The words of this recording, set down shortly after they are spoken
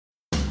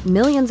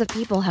Millions of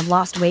people have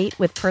lost weight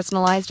with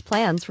personalized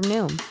plans from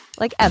Noom.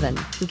 Like Evan,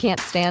 who can't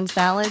stand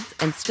salads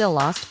and still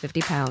lost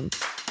 50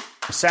 pounds.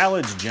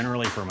 Salads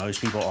generally for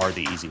most people are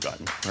the easy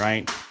button,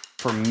 right?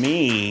 For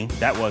me,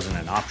 that wasn't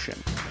an option.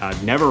 I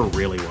never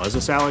really was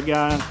a salad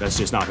guy. That's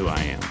just not who I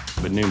am.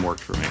 But Noom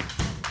worked for me.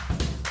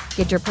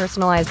 Get your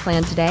personalized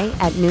plan today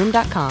at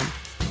Noom.com.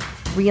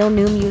 Real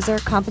Noom user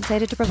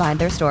compensated to provide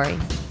their story.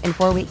 In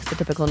 4 weeks, the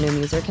typical Noom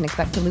user can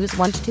expect to lose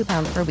 1 to 2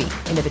 pounds per week.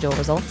 Individual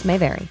results may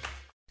vary.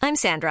 I'm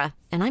Sandra,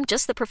 and I'm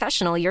just the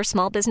professional your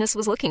small business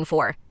was looking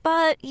for.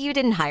 But you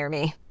didn't hire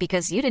me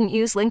because you didn't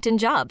use LinkedIn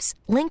Jobs.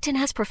 LinkedIn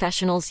has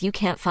professionals you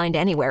can't find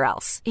anywhere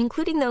else,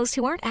 including those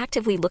who aren't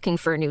actively looking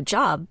for a new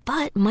job,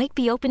 but might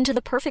be open to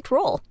the perfect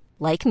role,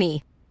 like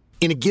me.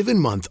 In a given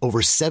month,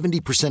 over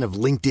 70% of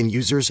LinkedIn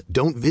users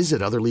don't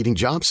visit other leading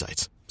job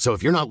sites. So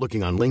if you're not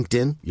looking on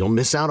LinkedIn, you'll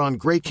miss out on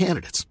great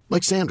candidates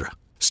like Sandra.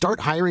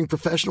 Start hiring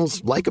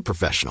professionals like a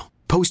professional.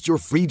 Post your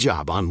free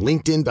job on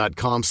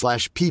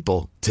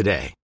linkedin.com/people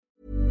today.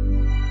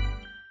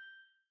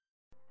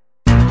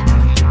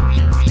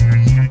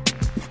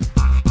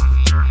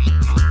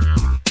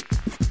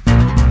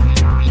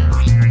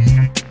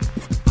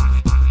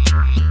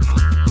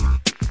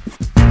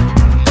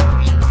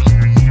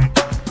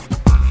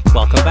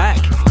 Welcome back.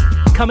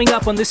 Coming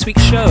up on this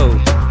week's show,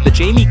 the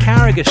Jamie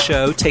Carragher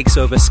Show takes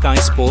over Sky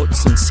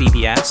Sports and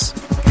CBS.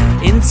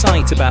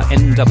 Insight about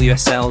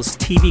NWSL's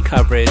TV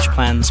coverage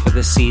plans for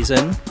this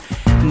season.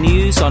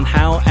 News on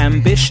how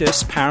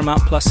ambitious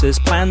Paramount Plus's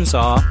plans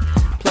are.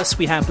 Plus,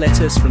 we have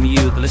letters from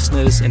you, the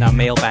listeners, in our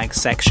mailbag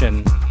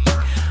section.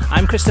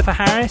 I'm Christopher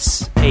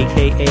Harris,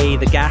 aka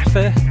The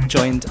Gaffer,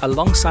 joined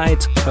alongside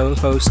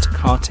co-host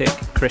Kartik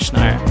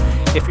Krishna.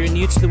 If you're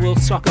new to the World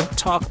Soccer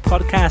Talk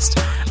podcast,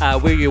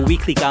 we're your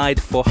weekly guide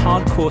for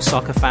hardcore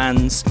soccer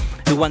fans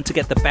who want to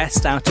get the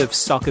best out of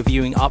soccer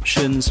viewing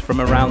options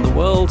from around the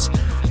world,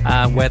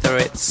 whether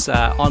it's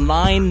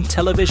online,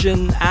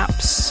 television,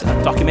 apps,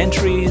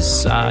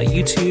 documentaries,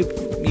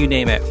 YouTube, you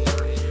name it.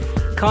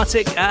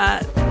 Kartik,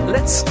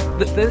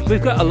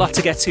 we've got a lot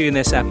to get to in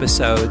this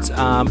episode.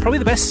 Probably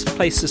the best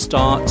place to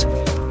start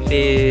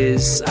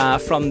is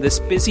from this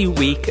busy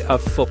week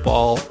of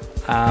football,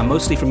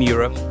 mostly from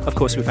Europe. Of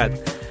course, we've had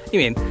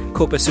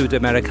Copa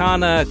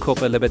Sudamericana,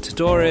 Copa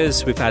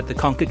Libertadores, we've had the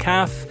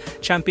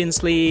CONCACAF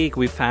Champions League,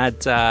 we've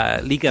had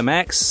Liga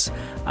MX,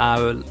 a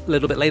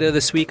little bit later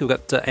this week we've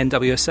got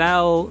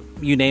NWSL,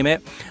 you name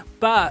it.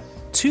 But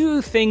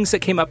two things that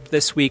came up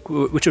this week,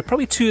 which are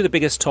probably two of the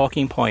biggest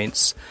talking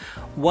points.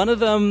 One of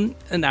them,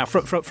 now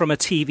from a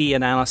TV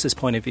analysis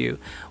point of view,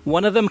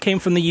 one of them came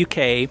from the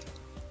UK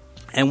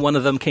and one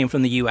of them came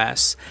from the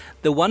US.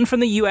 The one from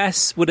the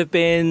US would have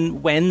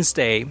been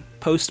Wednesday,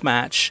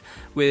 post-match,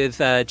 with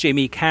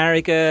Jamie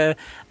Carragher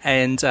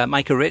and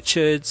Micah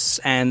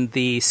Richards and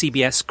the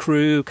CBS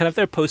crew, kind of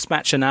their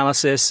post-match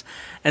analysis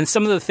and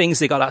some of the things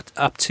they got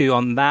up to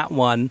on that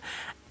one.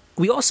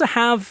 We also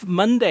have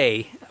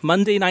Monday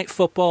Night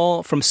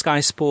Football from Sky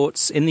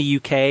Sports in the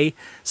UK.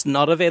 It's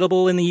not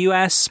available in the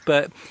US,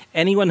 but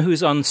anyone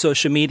who's on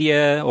social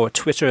media or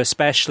Twitter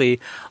especially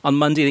on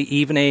Monday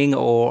evening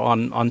or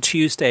on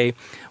Tuesday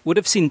would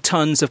have seen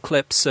tons of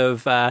clips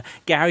of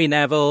Gary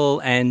Neville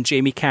and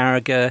Jamie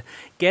Carragher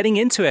getting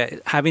into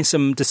it, having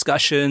some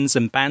discussions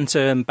and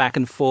banter and back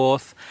and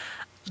forth.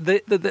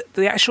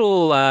 The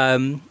actual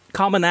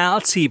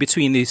commonality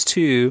between these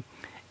two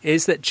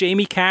is that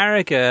Jamie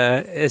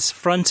Carragher is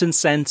front and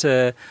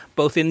center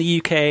both in the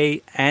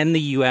UK and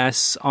the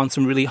US on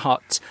some really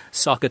hot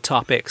soccer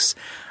topics.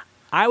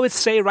 I would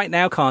say right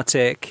now,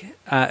 Kartik,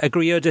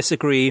 agree or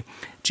disagree,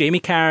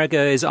 Jamie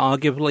Carragher is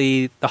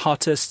arguably the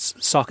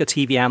hottest soccer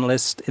TV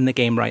analyst in the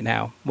game right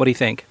now. What do you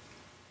think?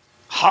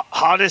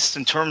 Hottest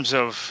in terms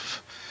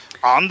of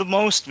on the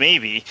most,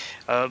 maybe,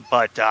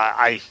 but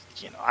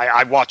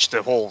I watched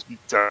the whole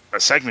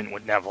segment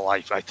with Neville.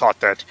 I thought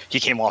that he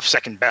came off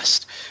second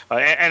best,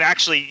 and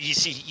actually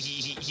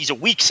he's a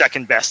weak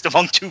second best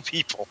among two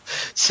people.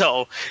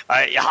 So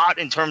hot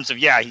in terms of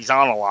he's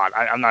on a lot.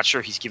 I'm not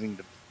sure he's giving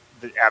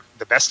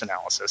the best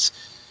analysis.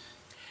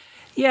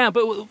 Yeah,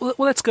 but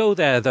let's go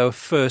there though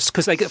first,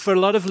 because for a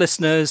lot of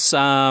listeners,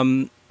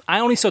 I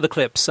only saw the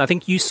clips. I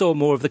think you saw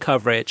more of the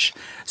coverage.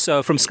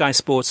 So from Sky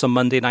Sports on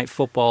Monday Night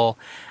Football,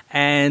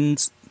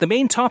 and the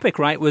main topic,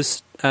 right,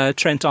 was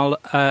Trent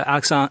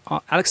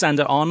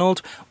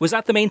Alexander-Arnold. Was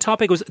that the main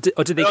topic, or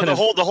did they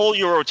the whole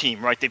Euro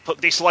team, right?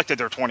 They selected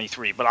their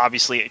 23, but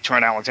obviously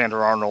Trent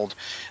Alexander-Arnold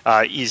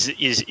is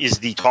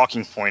the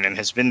talking point and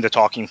has been the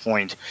talking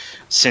point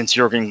since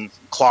Jurgen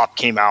Klopp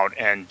came out,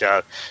 and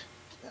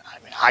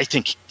I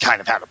think he kind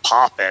of had a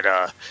pop at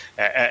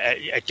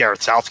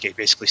Gareth Southgate,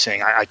 basically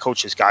saying, I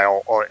coach this guy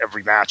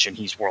every match and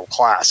he's world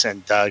class,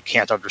 and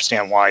can't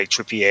understand why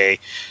Trippier,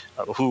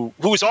 who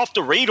is off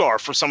the radar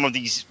for some of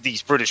these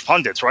British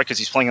pundits, right? Because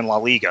he's playing in La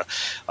Liga.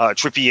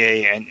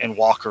 Trippier and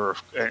Walker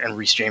and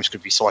Reece James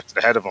could be selected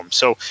ahead of him.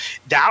 So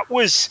that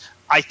was,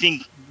 I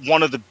think,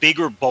 one of the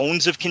bigger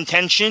bones of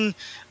contention.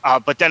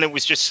 But then it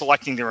was just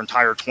selecting their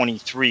entire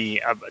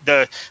 23.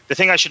 The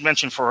thing I should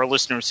mention for our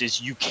listeners is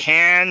you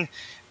can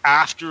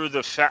after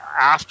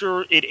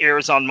it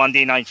airs on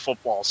Monday Night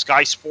Football,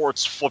 Sky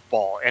Sports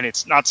Football, and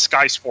it's not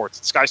Sky Sports,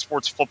 it's Sky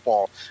Sports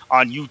Football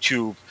on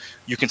YouTube.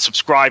 You can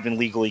subscribe and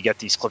legally get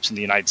these clips in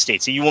the United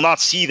States. So you will not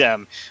see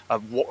them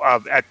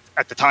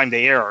at the time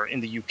they air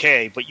in the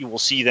UK, but you will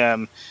see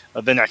them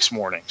the next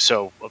morning.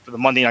 So the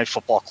Monday Night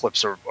Football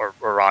clips are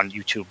on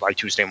YouTube by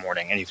Tuesday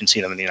morning, and you can see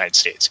them in the United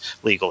States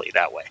legally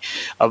that way.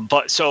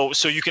 But so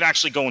you can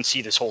actually go and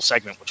see this whole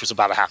segment, which was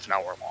about a half an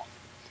hour long.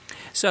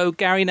 So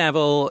Gary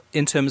Neville,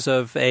 in terms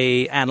of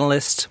a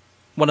analyst,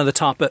 one of the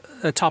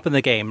top in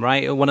the game,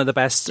 right? One of the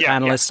best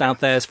analysts out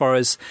there as far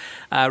as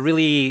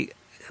really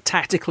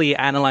tactically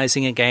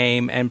analyzing a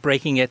game and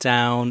breaking it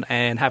down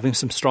and having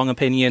some strong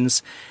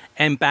opinions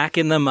and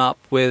backing them up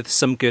with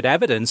some good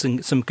evidence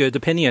and some good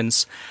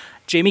opinions.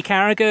 Jamie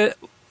Carragher,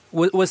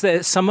 was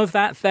there some of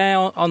that there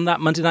on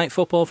that Monday Night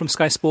Football from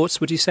Sky Sports,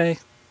 would you say?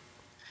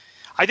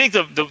 I think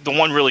the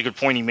one really good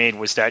point he made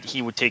was that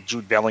he would take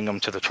Jude Bellingham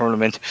to the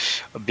tournament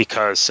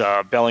because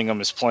Bellingham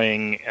is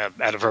playing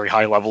at a very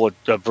high level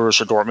at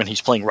Borussia Dortmund.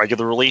 He's playing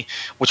regularly,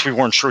 which we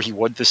weren't sure he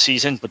would this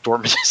season, but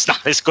Dortmund is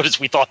not as good as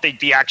we thought they'd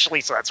be,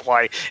 actually, so that's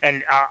why.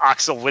 And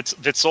Axel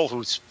Witsel,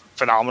 who's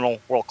phenomenal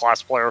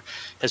world-class player,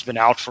 has been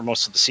out for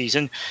most of the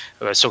season,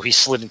 so he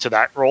slid into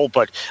that role.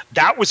 But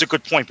that was a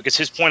good point, because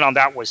his point on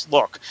that was,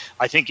 look,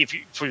 I think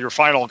for your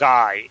final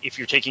guy, if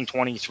you're taking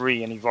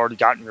 23 and you've already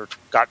got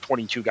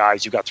 22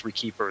 guys, you've got 3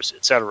 keepers,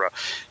 etc.,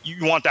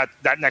 you want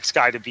that next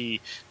guy to be,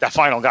 that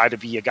final guy to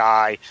be a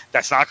guy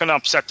that's not going to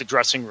upset the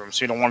dressing room,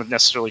 so you don't want to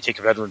necessarily take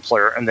a veteran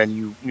player, and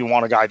then you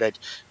want a guy that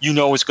you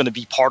know is going to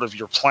be part of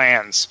your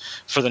plans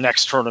for the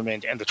next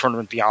tournament and the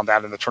tournament beyond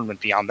that and the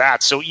tournament beyond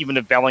that. So even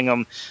if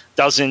Bellingham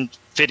doesn't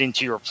fit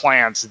into your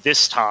plans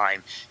this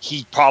time,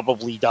 he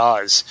probably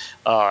does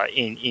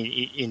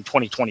in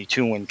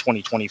 2022 and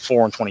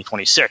 2024 and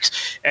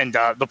 2026. And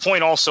the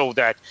point also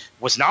that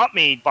was not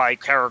made by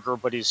Carragher,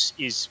 but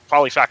is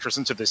probably factors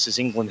into this, is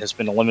England has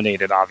been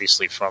eliminated,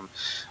 obviously, from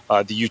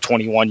the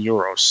U21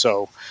 Euros.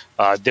 So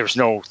there's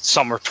no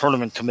summer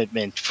tournament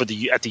commitment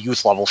at the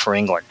youth level for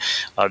England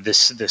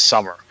this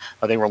summer.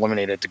 They were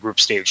eliminated at the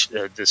group stage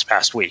this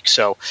past week.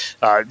 So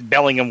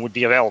Bellingham would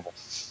be available.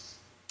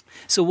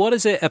 So what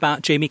is it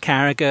about Jamie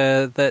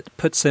Carragher that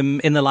puts him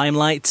in the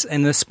limelight,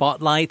 in the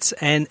spotlight,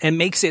 and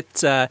makes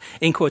it,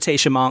 in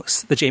quotation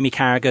marks, the Jamie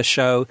Carragher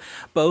show,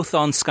 both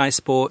on Sky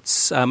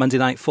Sports, Monday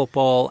Night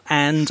Football,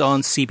 and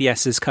on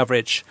CBS's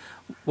coverage?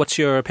 What's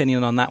your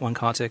opinion on that one,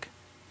 Kartik?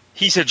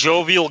 He's a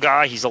jovial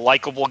guy. He's a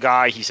likable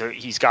guy.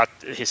 He's got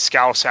his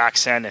Scouse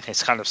accent and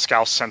his kind of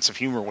Scouse sense of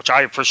humor, which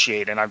I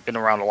appreciate. And I've been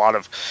around a lot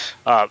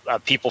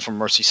of people from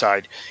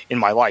Merseyside in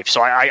my life,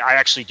 so I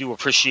actually do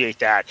appreciate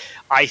that.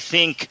 I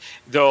think,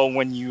 though,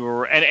 when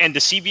you're and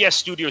the CBS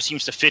studio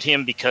seems to fit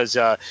him because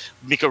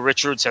Micah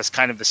Richards has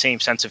kind of the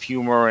same sense of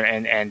humor,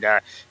 and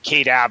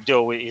Kate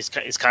Abdo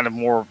is kind of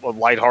more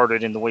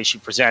lighthearted in the way she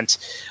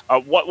presents.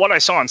 What I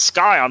saw on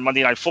Sky on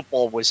Monday Night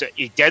Football was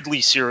a deadly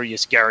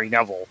serious Gary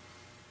Neville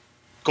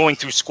going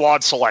through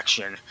squad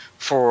selection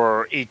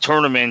for a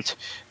tournament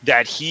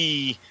that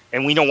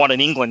and we know what an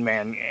England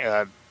man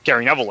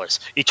Gary Neville is,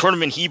 a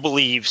tournament he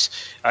believes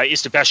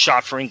is the best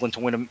shot for England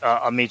to win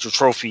a major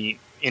trophy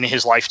in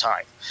his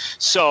lifetime.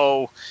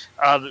 So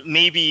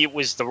maybe it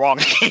was the wrong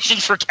occasion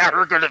for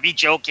Carragher to be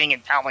joking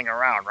and palling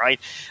around, right?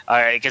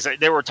 Because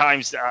there were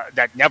times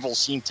that Neville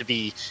seemed to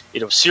be,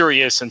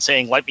 serious and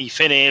saying, "Let me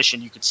finish,"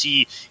 and you could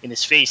see in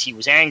his face he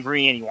was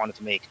angry and he wanted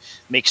to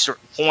make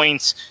certain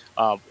points.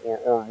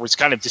 Or was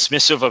kind of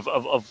dismissive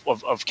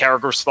of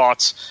Carragher's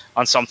thoughts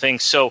on something.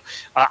 So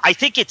I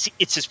think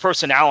it's his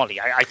personality.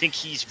 I think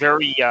he's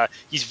very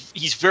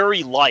he's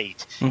very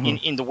light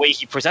in the way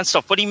he presents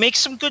stuff, but he makes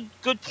some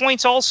good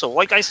points also.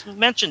 Like I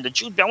mentioned, the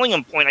Jude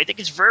Bellingham point I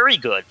think is very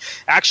good.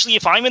 Actually,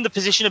 if I'm in the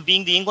position of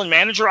being the England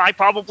manager, I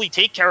probably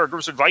take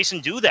Carragher's advice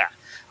and do that.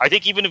 I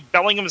think even if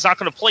Bellingham is not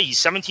going to play, he's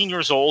 17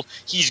 years old.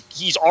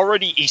 He's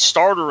already a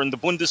starter in the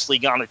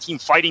Bundesliga on a team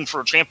fighting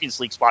for a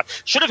Champions League spot.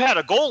 Should have had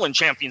a goal in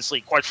Champions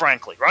League, quite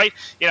frankly, right?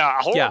 A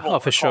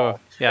horrible for sure.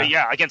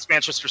 Against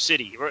Manchester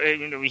City.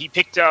 He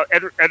picked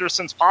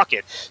Ederson's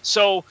pocket.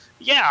 So,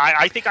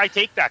 I think I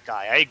take that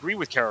guy. I agree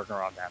with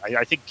Carragher on that.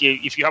 I think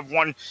if you have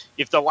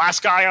if the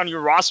last guy on your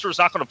roster is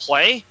not going to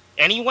play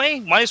anyway,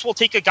 might as well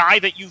take a guy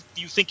that you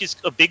think is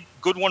a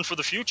good one for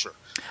the future.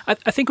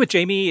 I think with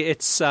Jamie,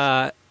 it's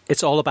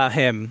all about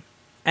him.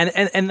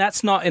 And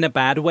that's not in a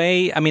bad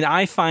way. I mean,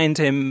 I find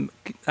him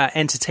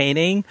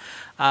entertaining.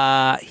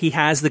 He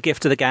has the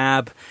gift of the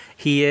gab.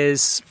 He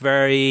is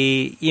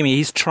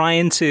he's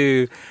trying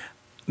to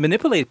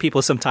manipulate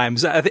people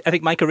sometimes. I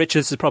think Micah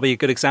Richards is probably a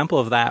good example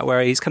of that,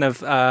 where he's kind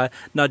of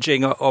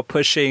nudging or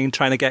pushing,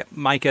 trying to get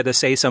Micah to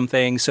say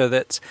something so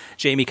that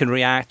Jamie can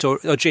react, or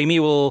Jamie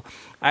will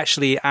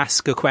actually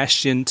ask a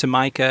question to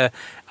Micah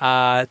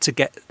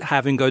to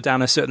have him go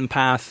down a certain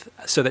path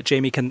so that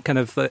Jamie can kind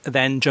of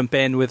then jump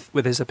in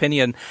with his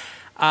opinion.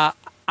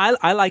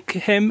 I like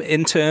him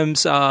in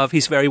terms of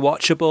he's very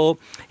watchable.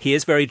 He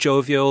is very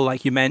jovial,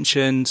 like you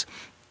mentioned.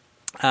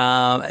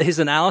 his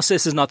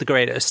analysis is not the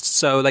greatest.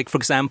 So, like, for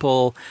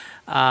example,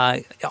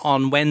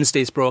 on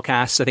Wednesday's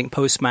broadcast, I think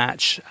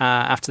post-match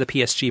after the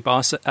PSG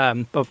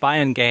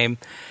Bayern game,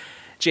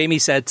 Jamie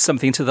said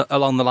something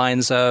along the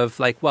lines of,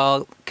 like,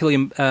 well,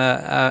 Kylian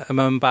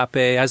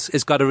Mbappe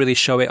has got to really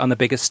show it on the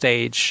biggest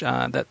stage.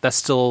 That's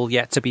still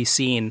yet to be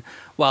seen.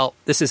 Well,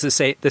 this is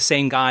the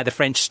same guy, the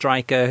French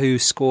striker who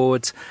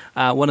scored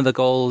one of the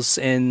goals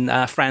in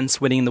France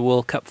winning the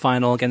World Cup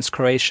final against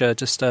Croatia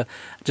just a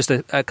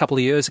couple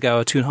of years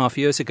ago, 2.5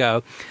 years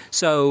ago.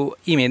 So,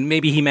 I mean,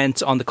 maybe he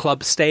meant on the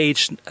club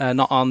stage,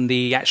 not on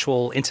the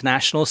actual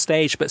international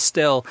stage, but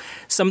still,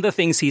 some of the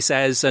things he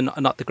says are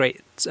not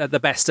the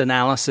best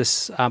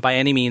analysis by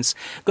any means.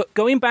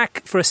 Going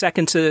back for a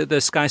second to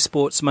the Sky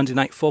Sports Monday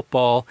Night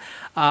Football,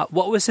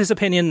 what was his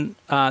opinion?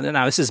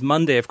 Now, this is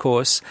Monday, of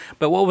course,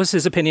 but what was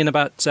his opinion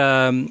about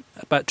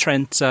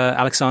Trent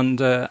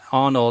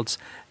Alexander-Arnold?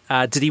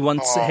 Did he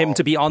want him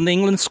to be on the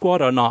England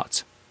squad or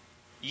not?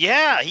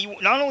 Yeah, he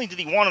not only did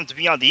he want him to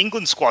be on the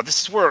England squad,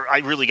 this is where I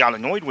really got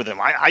annoyed with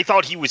him. I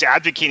thought he was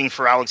advocating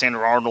for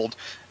Alexander-Arnold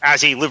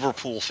as a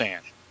Liverpool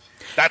fan.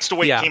 That's the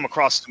way it came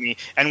across to me,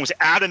 and was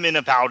adamant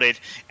about it,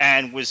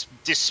 and was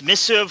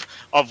dismissive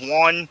of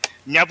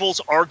Neville's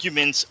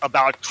arguments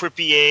about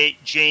Trippier,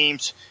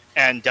 James,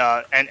 and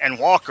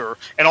Walker,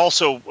 and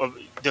also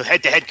the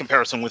head-to-head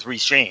comparison with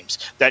Reece James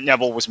that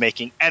Neville was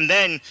making. And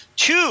then,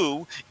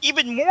 two,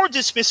 even more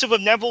dismissive of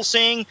Neville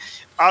saying,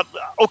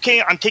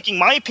 okay, I'm taking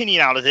my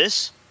opinion out of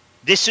this.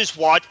 This is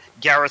what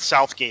Gareth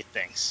Southgate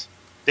thinks.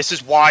 This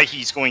is why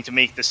he's going to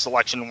make this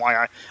selection, and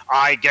why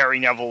I Gary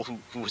Neville,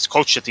 who has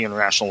coached at the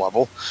international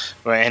level,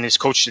 right, and has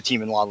coached the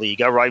team in La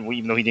Liga, right?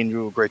 Even though he didn't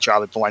do a great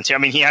job at Valencia, I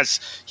mean,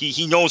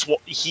 he knows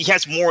he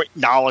has more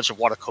knowledge of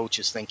what a coach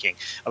is thinking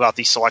about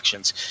these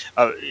selections.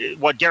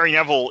 Why Gary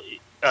Neville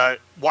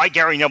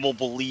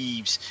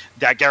believes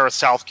that Gareth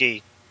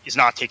Southgate is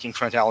not taking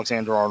Trent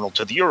Alexander-Arnold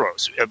to the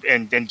Euros,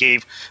 and then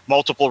gave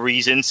multiple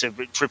reasons.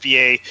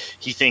 Trippier,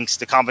 he thinks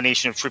the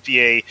combination of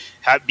Trippier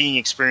being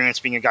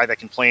experienced, being a guy that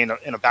can play in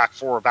a back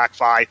four or back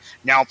five,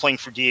 now playing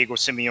for Diego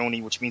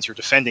Simeone, which means you're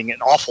defending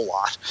an awful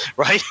lot,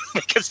 right?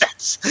 Because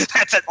that's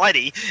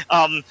Atleti.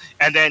 And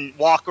then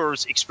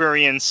Walker's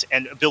experience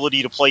and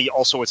ability to play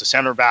also as a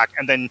center back,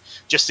 and then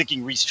just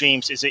thinking Reece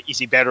James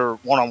is a better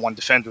one-on-one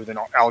defender than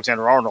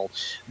Alexander-Arnold,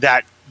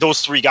 that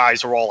those three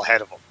guys are all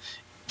ahead of him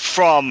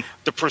from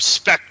the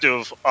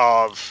perspective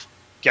of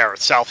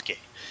Gareth Southgate.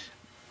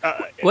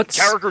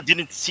 Carragher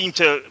didn't seem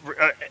to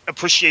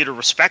appreciate or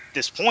respect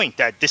this point,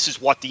 that this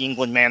is what the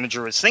England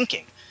manager is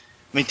thinking.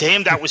 I mean, to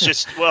him, that was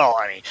just,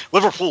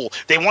 Liverpool,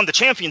 they won the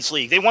Champions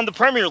League, they won the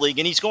Premier League,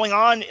 and he's going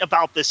on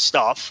about this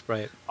stuff.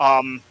 Right.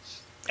 And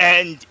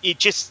it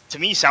just, to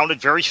me,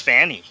 sounded very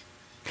fanny.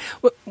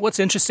 What's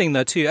interesting,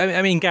 though, too,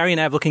 I mean, Gary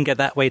Neville can get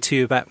that way,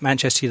 too, about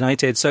Manchester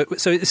United. So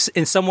it's,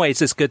 in some ways,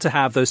 it's good to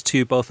have those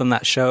two both on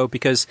that show,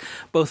 because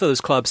both of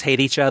those clubs hate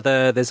each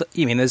other.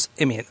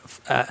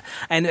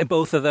 And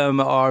both of them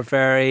are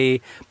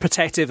very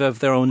protective of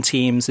their own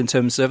teams in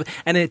terms of,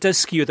 and it does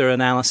skew their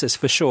analysis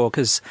for sure,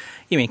 because,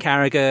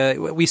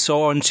 Carragher, we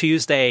saw on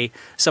Tuesday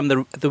some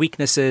of the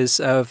weaknesses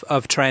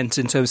of Trent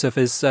in terms of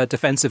his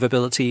defensive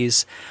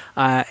abilities,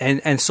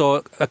 and saw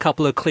a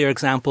couple of clear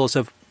examples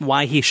of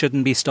why he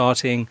shouldn't be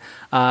starting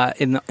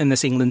in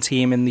this England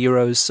team in the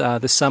Euros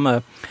this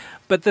summer.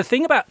 But the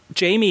thing about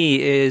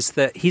Jamie is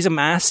that he's a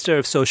master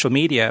of social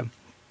media.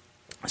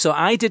 So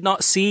I did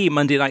not see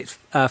Monday Night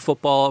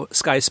Football,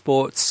 Sky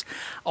Sports.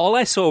 All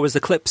I saw was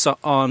the clips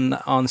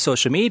on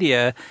social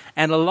media,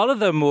 and a lot of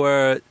them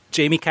were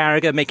Jamie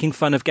Carragher making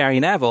fun of Gary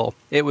Neville.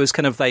 It was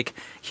kind of like,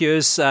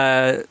 here's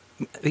Jamie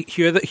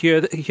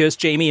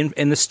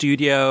in the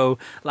studio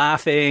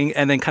laughing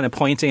and then kind of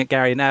pointing at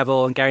Gary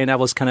Neville, and Gary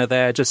Neville's kind of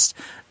there just,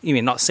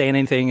 not saying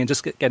anything and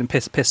just getting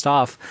pissed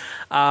off.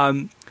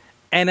 And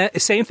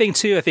same thing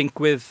too, I think,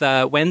 with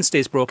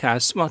Wednesday's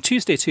broadcast, well,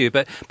 Tuesday too,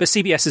 but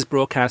CBS's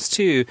broadcast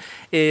too,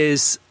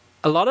 is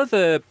a lot of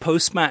the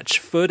post-match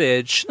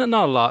footage, not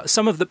a lot,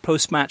 some of the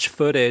post-match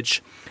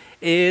footage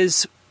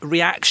is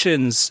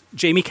reactions,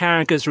 Jamie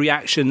Carragher's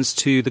reactions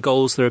to the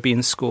goals that are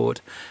being scored.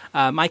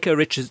 Micah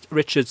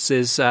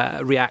Richards'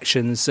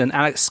 reactions, and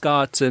Alex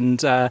Scott and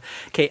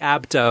Kate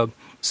Abdo.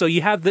 So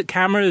you have the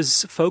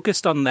cameras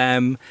focused on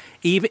them,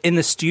 even in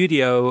the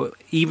studio,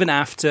 even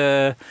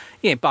after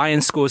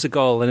Bayern scores a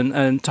goal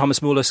and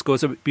Thomas Muller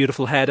scores a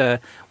beautiful header.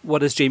 What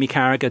does Jamie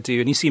Carragher do?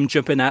 And you see him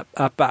jumping up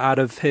out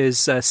of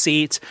his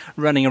seat,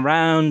 running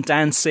around,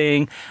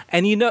 dancing.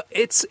 And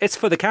it's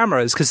for the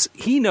cameras, because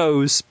he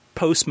knows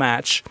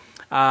post-match,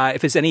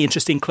 if there's any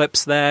interesting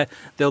clips there,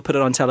 they'll put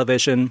it on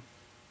television.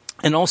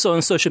 And also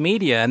on social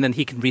media, and then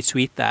he can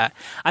retweet that.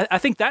 I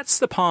think that's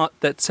the part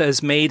that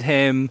has made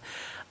him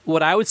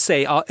what I would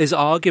say is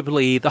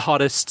arguably the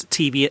hottest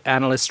TV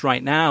analyst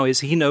right now.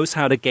 Is he knows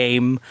how to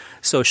game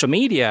social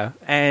media,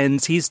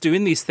 and he's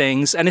doing these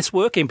things, and it's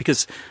working,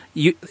 because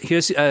you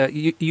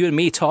and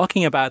me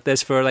talking about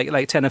this for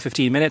like 10 or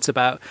 15 minutes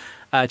about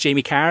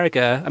Jamie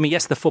Carragher. I mean,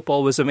 yes, the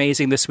football was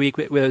amazing this week.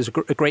 It was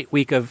a great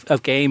week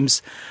of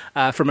games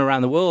from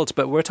around the world,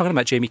 but we're talking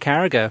about Jamie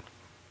Carragher.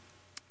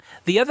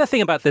 The other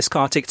thing about this,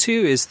 Kartik, too,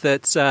 is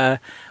that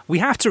we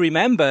have to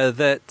remember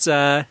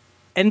that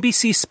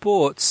NBC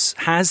Sports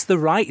has the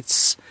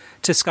rights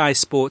to Sky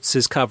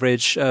Sports'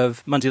 coverage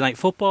of Monday Night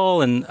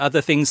Football and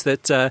other things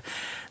that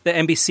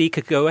NBC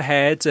could go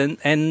ahead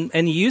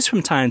and use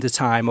from time to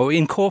time or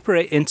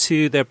incorporate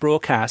into their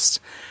broadcast.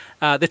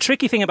 The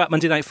tricky thing about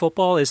Monday Night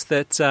Football is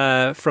that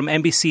from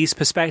NBC's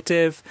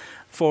perspective,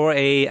 for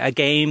a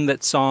game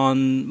that's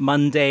on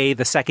Monday,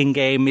 the second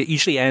game, it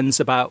usually ends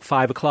about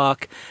 5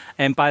 o'clock.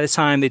 And by the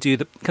time they do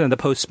the kind of the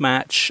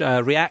post-match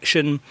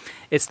reaction,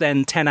 it's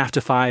then 10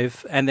 after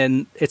 5, and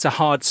then it's a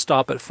hard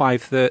stop at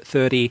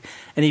 5:30,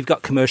 and you've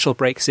got commercial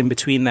breaks in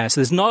between there.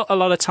 So there's not a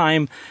lot of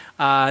time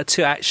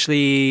to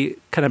actually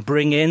kind of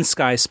bring in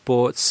Sky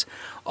Sports.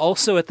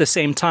 Also, at the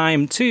same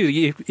time, too,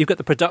 you've got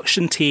the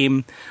production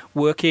team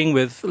working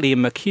with Liam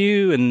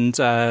McHugh and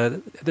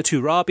the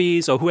two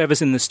Robbies or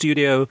whoever's in the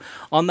studio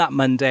on that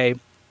Monday.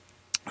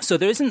 So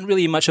there isn't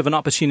really much of an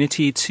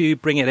opportunity to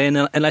bring it in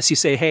unless you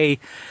say, hey,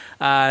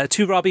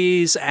 two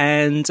Robbies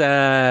and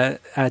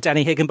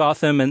Danny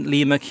Higginbotham and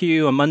Liam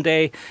McHugh on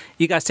Monday,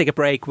 you guys take a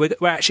break. We're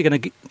actually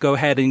going to go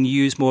ahead and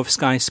use more of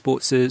Sky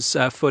Sports'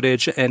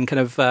 footage and kind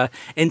of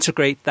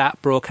integrate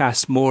that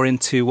broadcast more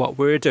into what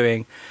we're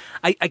doing.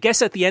 I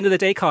guess at the end of the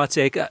day,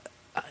 Kartik,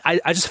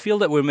 I just feel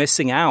that we're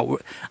missing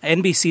out.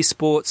 NBC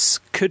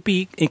Sports could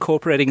be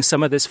incorporating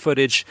some of this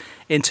footage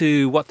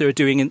into what they're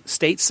doing in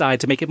stateside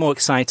to make it more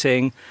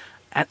exciting.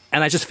 And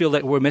I just feel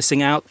that we're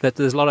missing out, that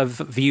there's a lot of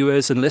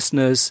viewers and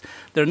listeners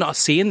that are not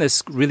seeing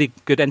this really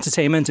good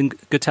entertainment and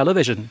good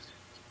television.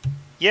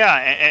 Yeah,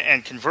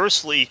 and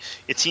conversely,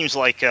 it seems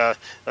like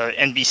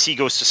NBC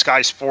goes to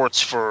Sky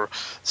Sports for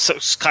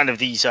kind of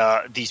these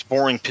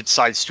boring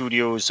pit-side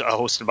studios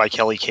hosted by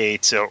Kelly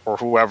Cates or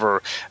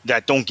whoever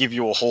that don't give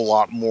you a whole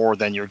lot more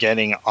than you're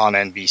getting on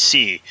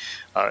NBC.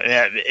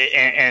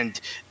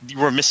 And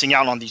we're missing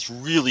out on these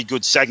really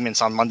good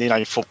segments on Monday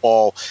Night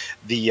Football,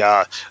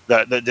 the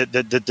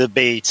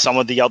debate, some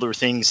of the other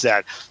things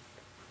that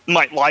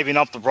might liven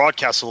up the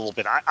broadcast a little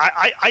bit.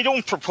 I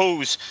don't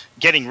propose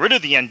getting rid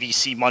of the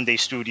NBC Monday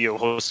studio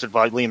hosted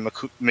by Liam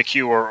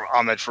McHugh or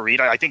Ahmed Fareed.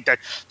 I think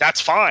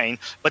that's fine,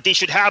 but they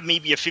should have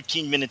maybe a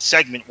 15-minute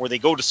segment where they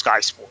go to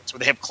Sky Sports, where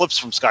they have clips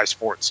from Sky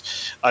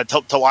Sports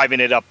to liven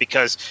it up,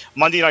 because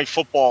Monday Night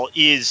Football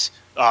is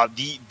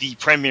the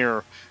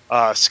premier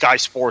Sky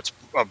Sports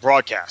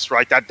broadcast,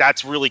 right?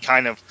 That's really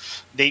kind of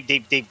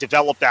they've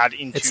developed that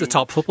into. It's the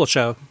top football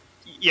show.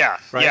 Yeah,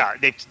 right? Yeah.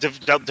 They've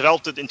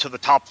developed it into the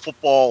top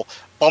football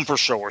bumper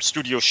show or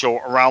studio show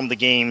around the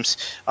games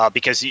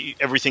because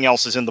everything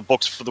else is in the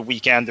books for the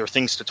weekend. There are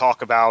things to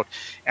talk about,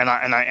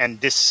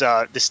 and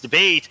this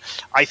debate,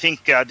 I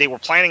think they were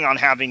planning on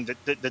having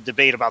the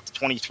debate about the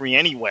 23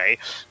 anyway,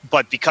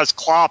 but because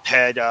Klopp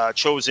had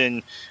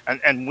chosen,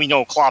 and we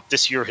know Klopp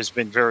this year has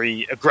been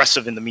very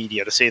aggressive in the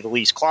media, to say the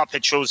least. Klopp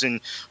had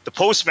chosen the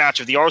post-match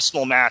of the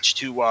Arsenal match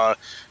to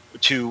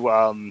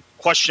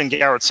question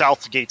Gareth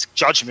Southgate's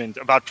judgment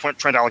about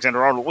Trent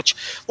Alexander-Arnold. Which,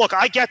 look,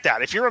 I get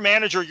that. If you're a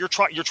manager, you're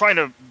trying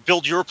to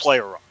build your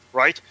player up,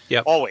 right?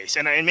 Yep. Always,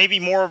 and maybe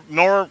more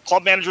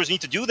club managers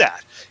need to do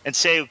that and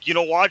say, you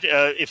know what,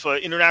 if an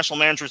international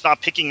manager is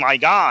not picking my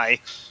guy,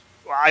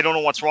 I don't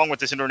know what's wrong with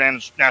this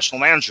international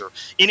manager.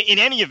 In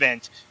any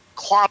event,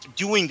 Klopp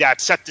doing that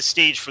set the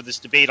stage for this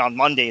debate on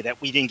Monday that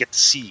we didn't get to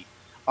see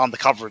on the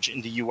coverage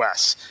in the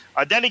U.S.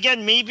 Then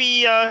again,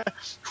 maybe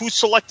who's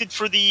selected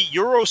for the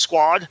Euro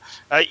squad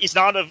is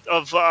not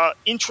of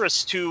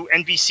interest to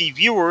NBC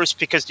viewers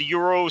because the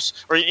Euros,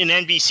 or in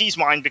NBC's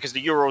mind, because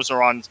the Euros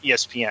are on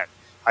ESPN.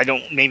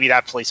 Maybe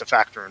that plays a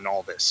factor in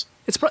all this.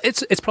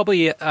 It's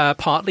probably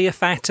partly a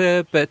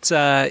factor, but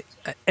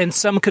and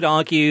some could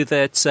argue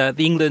that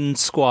the England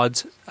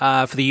squad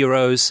for the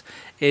Euros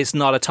is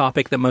not a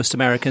topic that most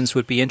Americans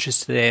would be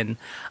interested in.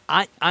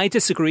 I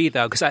disagree,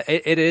 though, because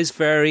it is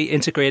very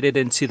integrated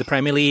into the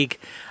Premier League.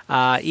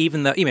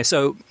 Even though,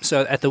 so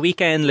at the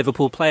weekend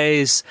Liverpool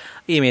plays.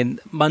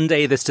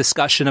 Monday there's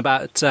discussion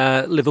about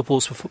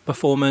Liverpool's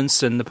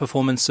performance and the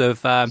performance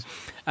of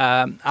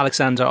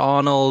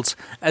Alexander-Arnold,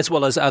 as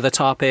well as other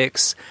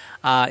topics.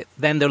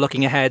 Then they're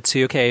looking ahead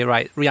to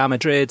Real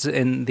Madrid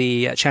in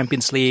the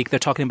Champions League. They're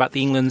talking about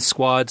the England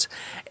squad.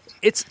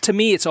 To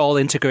me, it's all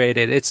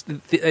integrated. It's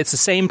the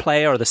same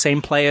player or the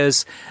same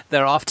players.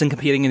 They're often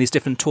competing in these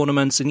different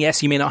tournaments. And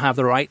yes, you may not have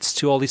the rights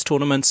to all these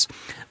tournaments,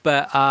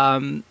 but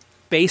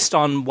based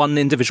on one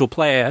individual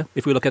player,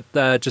 if we look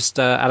at just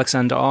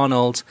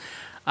Alexander-Arnold,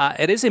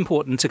 it is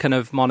important to kind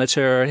of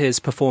monitor his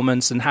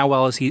performance and how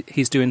well is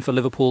he's doing for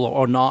Liverpool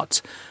or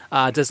not.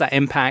 Does that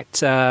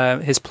impact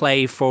his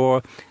play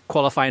for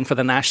qualifying for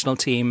the national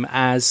team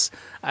as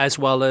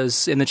well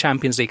as in the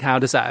Champions League? How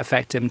does that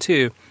affect him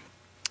too?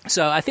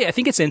 So I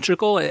think it's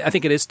integral. I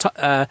think it is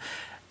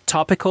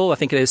topical. I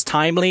think it is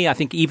timely. I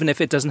think even if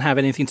it doesn't have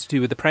anything to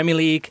do with the Premier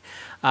League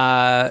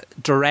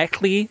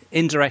directly,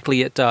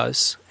 indirectly it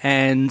does.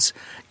 And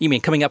you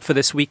mean coming up for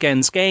this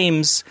weekend's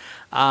games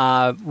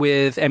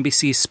with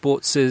NBC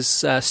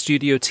Sports'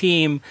 studio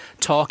team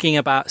talking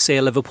about, say,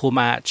 a Liverpool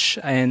match,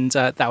 and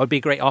that would be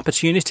a great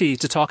opportunity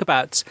to talk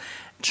about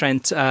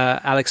Trent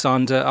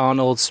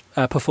Alexander-Arnold's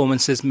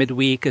performances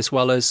midweek, as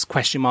well as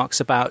question marks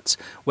about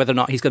whether or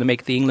not he's going to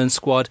make the England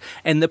squad,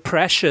 and the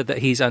pressure that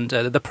he's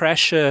under, the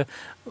pressure,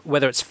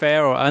 whether it's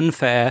fair or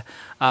unfair,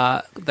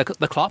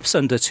 the Klopp's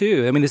under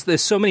too. I mean,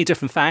 there's so many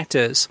different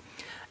factors.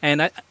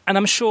 And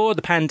I'm sure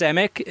the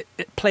pandemic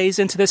it plays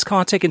into this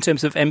context in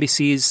terms of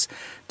NBC's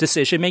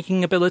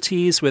decision-making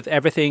abilities with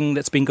everything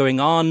that's been going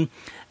on,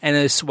 and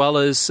as well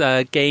as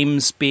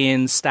games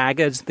being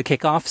staggered, the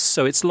kickoffs.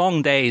 So it's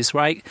long days,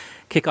 right?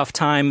 Kickoff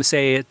time,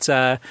 say at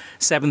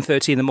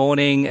 7:30 in the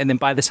morning, and then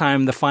by the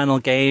time the final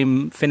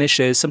game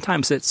finishes,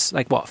 sometimes it's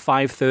like,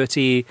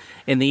 5:30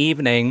 in the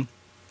evening.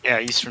 Yeah,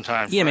 Eastern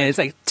time. Yeah, right. Man, it's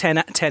like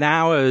 10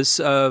 hours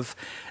of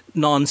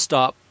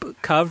non-stop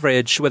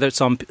coverage, whether it's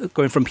on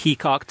going from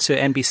Peacock to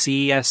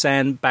NBC,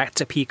 SN, back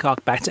to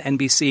Peacock, back to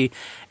NBC.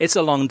 It's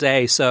a long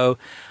day. So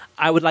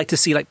I would like to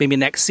see, like, maybe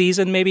next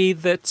season, maybe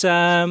that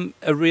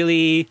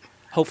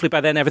hopefully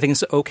by then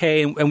everything's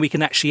okay and we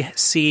can actually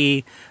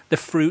see the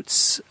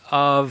fruits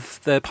of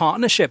the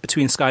partnership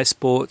between Sky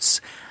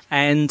Sports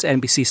and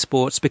NBC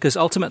Sports, because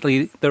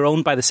ultimately they're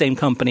owned by the same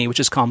company, which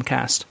is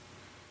Comcast.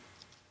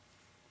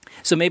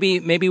 So maybe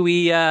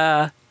we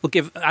we'll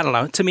give, I don't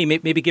know, to me,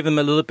 maybe give them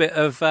a little bit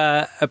of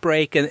a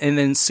break and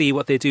then see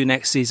what they do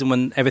next season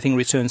when everything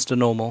returns to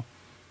normal.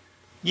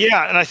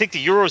 Yeah, and I think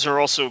the Euros are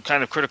also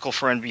kind of critical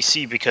for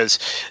NBC because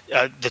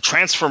the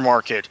transfer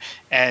market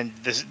and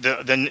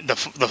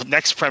the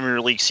next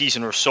Premier League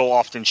season are so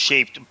often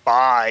shaped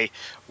by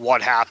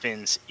what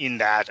happens in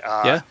that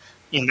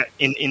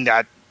in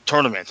that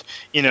tournament,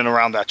 in and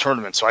around that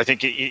tournament. So I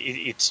think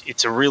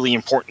it's a really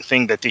important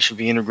thing that they should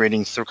be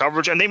integrating through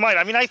coverage, and they might.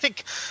 I mean, I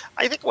think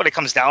when it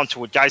comes down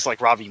to it, guys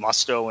like Ravi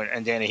Musto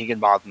and Danny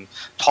Higginbotham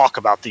talk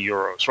about the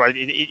Euros, right?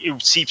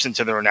 It seeps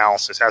into their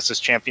analysis, as does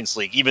Champions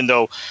League, even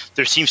though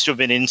there seems to have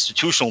been an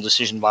institutional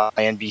decision by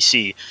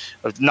NBC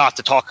not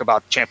to talk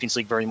about Champions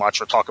League very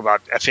much, or talk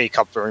about FA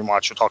Cup very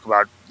much, or talk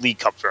about League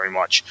Cup very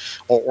much,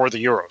 or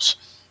the Euros.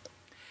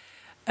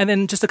 And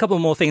then just a couple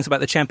more things about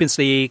the Champions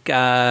League.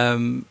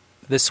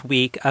 This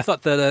week, I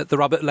thought the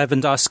Robert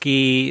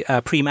Lewandowski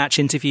pre-match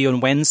interview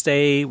on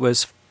Wednesday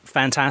was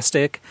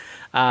fantastic.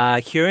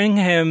 Hearing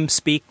him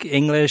speak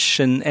English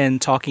and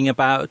talking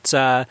about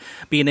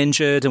being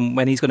injured and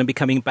when he's going to be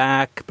coming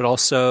back, but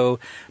also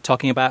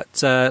talking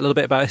about a little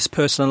bit about his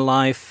personal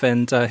life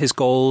and his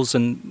goals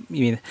and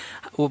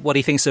what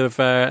he thinks of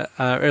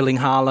Erling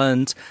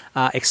Haaland,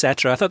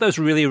 etc. I thought that was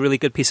really, really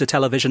good piece of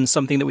television,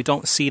 something that we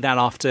don't see that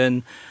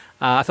often.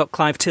 I thought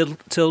Clive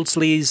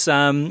Tildesley's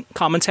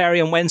commentary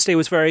on Wednesday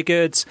was very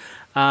good,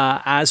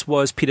 as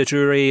was Peter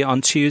Drury on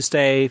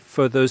Tuesday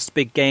for those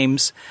big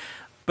games.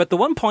 But the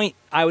one point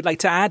I would like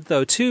to add,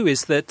 though, too,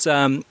 is that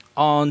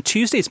on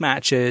Tuesday's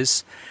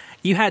matches,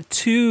 you had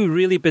two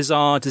really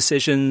bizarre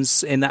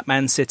decisions in that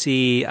Man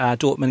City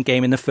Dortmund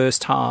game in the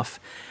first half.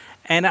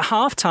 And at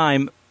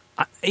halftime,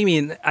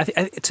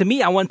 to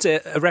me, I want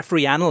a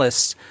referee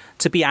analyst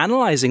to be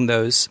analysing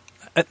those.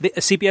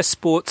 CBS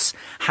Sports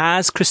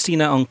has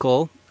Christina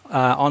Unkel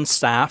on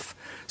staff,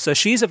 so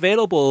she's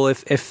available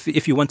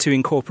if you want to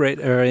incorporate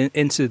her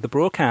into the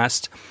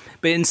broadcast.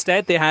 But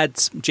instead, they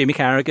had Jamie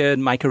Carragher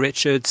and Micah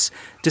Richards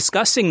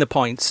discussing the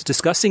points,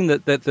 discussing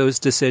those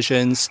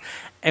decisions.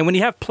 And when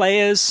you have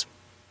players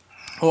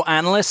or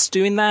analysts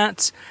doing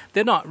that,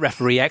 they're not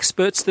referee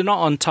experts. They're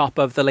not on top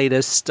of the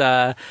latest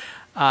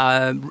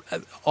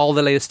all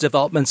the latest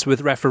developments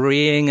with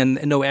refereeing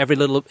and know every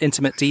little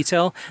intimate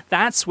detail.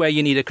 That's where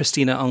you need a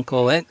Christina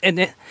Unkel.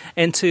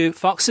 And to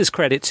Fox's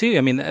credit too,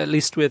 I mean, at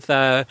least with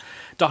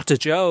Dr.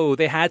 Joe,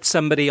 they had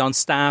somebody on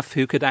staff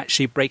who could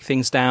actually break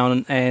things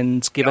down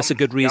and give us a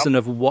good reason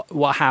of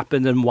what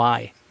happened and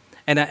why.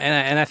 And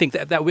I think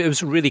that it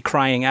was really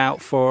crying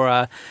out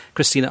for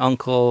Christina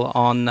Unkel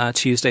on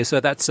Tuesday. So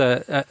that's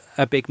a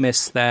big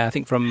miss there, I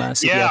think, from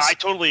CBS. Yeah, I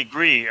totally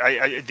agree.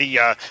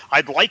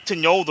 I'd like to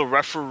know the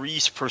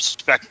referee's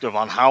perspective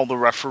on how the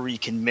referee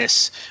can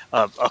miss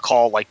a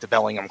call like the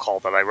Bellingham call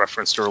that I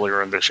referenced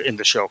earlier in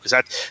the show, because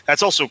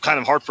that's also kind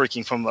of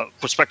heartbreaking from the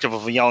perspective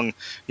of a young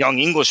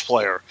English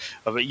player.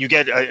 You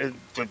get,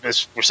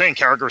 as we're saying,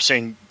 Carragher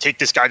saying, take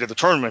this guy to the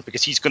tournament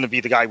because he's going to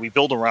be the guy we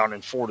build around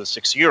in 4 to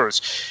 6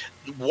 years.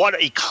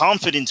 What a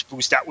confidence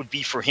boost that would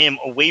be for him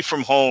away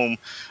from home,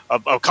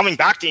 coming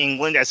back to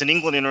England as an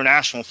England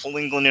international, full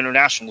England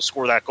international, to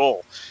score that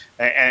goal.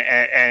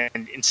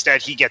 And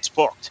instead he gets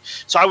booked.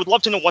 So I would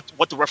love to know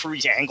what the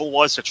referee's angle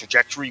was, the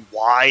trajectory,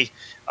 why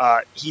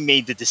he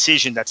made the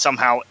decision that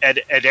somehow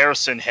Ed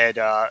Arison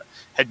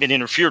had been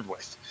interfered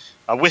with.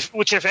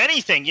 Which, if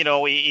anything,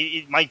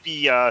 it might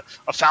be a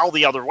foul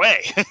the other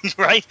way,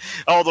 right?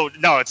 Although,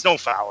 no, it's no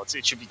foul.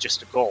 It should be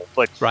just a goal.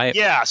 But, right.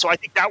 Yeah, so I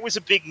think that was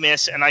a big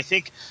miss. And I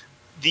think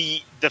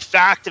the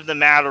fact of the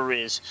matter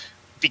is,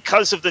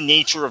 because of the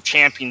nature of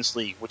Champions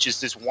League, which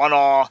is this one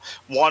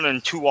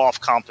and two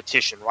off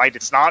competition, right?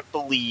 It's not the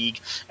league,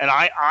 and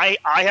I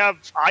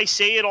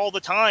say it all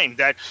the time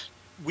that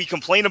we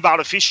complain about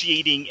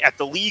officiating at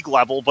the league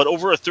level, but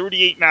over a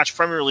 38-match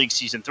Premier League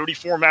season,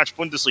 34-match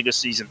Bundesliga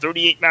season,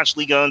 38-match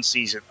Liga 1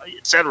 season,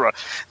 etc.,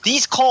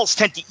 these calls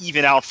tend to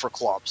even out for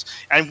clubs.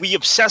 And we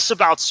obsess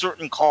about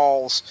certain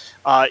calls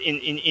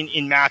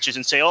in matches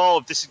and say, oh,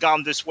 if this had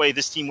gone this way,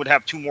 this team would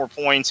have 2 more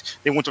points.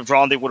 They wouldn't have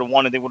drawn, they would have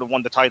won, and they would have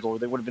won the title, or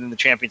they would have been in the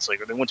Champions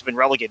League, or they wouldn't have been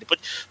relegated. But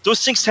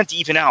those things tend to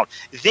even out.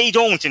 They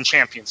don't in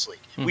Champions League.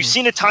 Mm-hmm. We've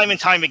seen it time and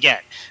time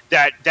again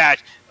that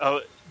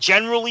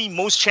generally,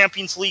 most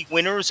Champions League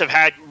winners have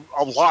had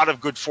a lot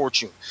of good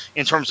fortune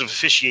in terms of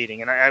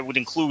officiating, and I would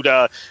include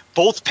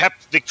both Pep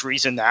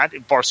victories in that,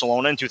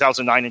 Barcelona in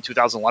 2009 and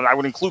 2011. I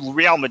would include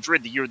Real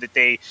Madrid the year that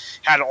they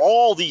had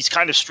all these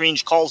kind of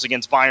strange calls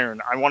against Bayern.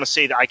 I want to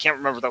say that I can't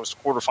remember if that was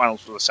the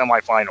quarterfinals or the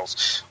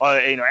semifinals.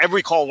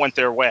 Every call went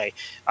their way.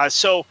 And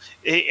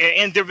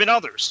there have been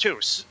others too.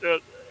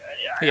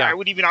 I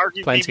would even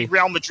argue maybe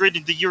Real Madrid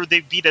in the year they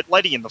beat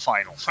Atleti in the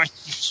final.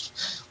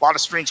 A lot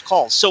of strange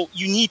calls. So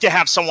you need to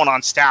have someone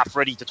on staff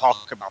ready to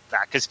talk about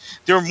that, because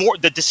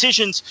the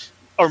decisions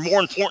are more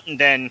important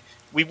than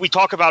we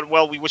talk about.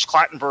 Well, we wish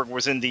Clattenburg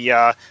was in the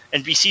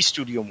NBC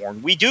studio more.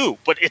 We do,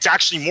 but it's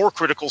actually more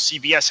critical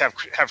CBS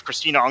have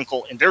Christina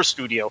Unkel in their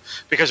studio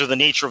because of the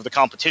nature of the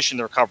competition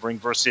they're covering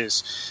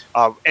versus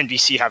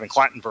NBC having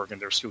Clattenburg in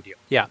their studio.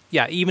 Yeah.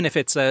 Even if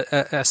it's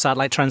a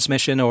satellite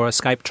transmission or a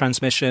Skype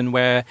transmission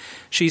where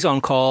she's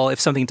on call, if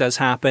something does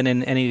happen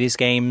in any of these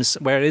games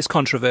where it is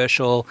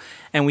controversial,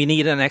 and we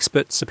need an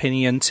expert's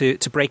opinion to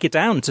break it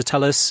down, to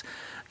tell us.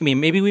 I mean,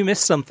 maybe we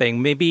missed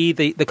something. Maybe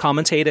the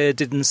commentator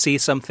didn't see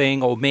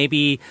something, or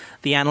maybe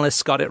the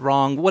analyst got it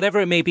wrong.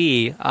 Whatever it may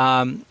be,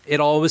 it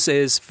always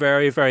is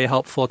very, very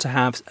helpful to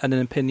have an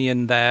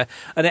opinion there,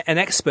 an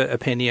expert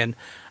opinion.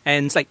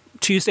 And like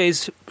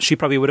Tuesdays, she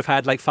probably would have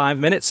had like 5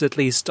 minutes at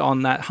least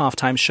on that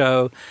halftime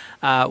show.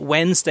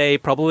 Wednesday,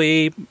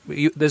 probably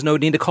there's no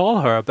need to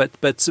call her,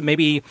 but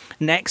maybe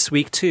next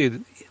week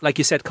too. Like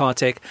you said,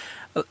 Kartik,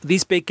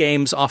 these big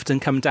games often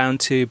come down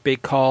to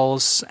big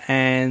calls,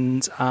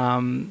 and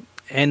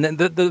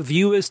the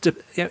viewers,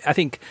 I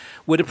think,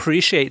 would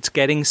appreciate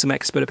getting some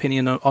expert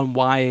opinion on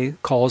why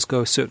calls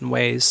go certain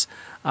ways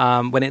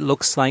when it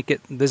looks like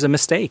there's a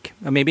mistake.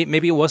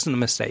 Maybe it wasn't a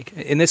mistake.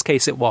 In this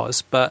case, it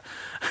was, but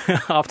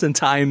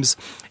oftentimes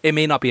it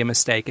may not be a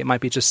mistake. It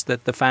might be just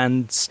that the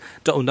fans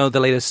don't know the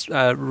latest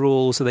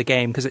rules of the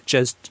game, because it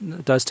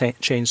just does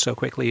change so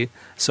quickly,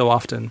 so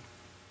often.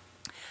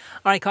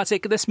 All right,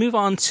 Kartik, let's move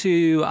on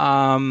to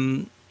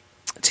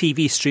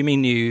TV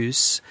streaming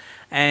news.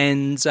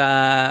 And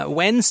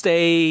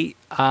Wednesday,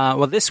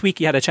 this week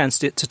you had a chance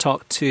to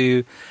talk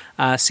to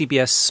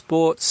CBS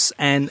Sports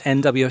and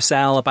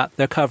NWSL about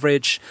their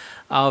coverage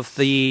of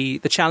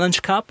the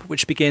Challenge Cup,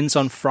 which begins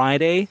on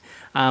Friday,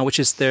 which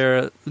is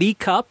their League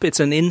Cup. It's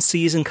an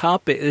in-season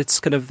cup. It's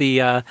kind of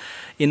the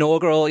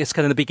inaugural, it's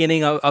kind of the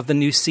beginning of the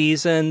new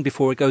season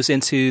before it goes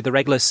into the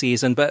regular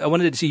season. But I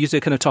wanted you to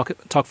kind of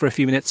talk for a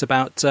few minutes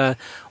about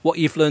what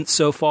you've learned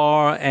so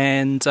far,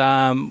 and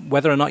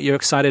whether or not you're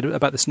excited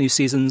about this new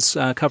season's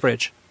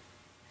coverage.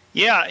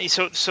 Yeah,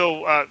 so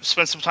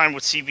spent some time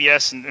with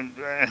CBS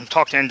and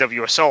talked to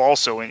NWSL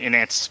also in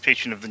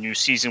anticipation of the new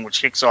season, which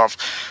kicks off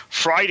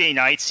Friday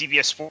night.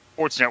 CBS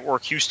Sports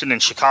Network, Houston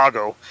and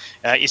Chicago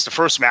is the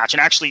first match. And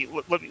actually,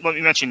 let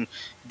me mention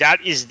that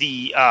is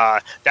the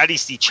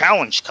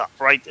Challenge Cup,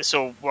 right?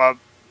 So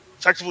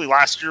effectively,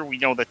 last year we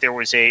know that there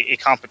was a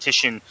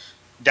competition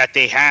that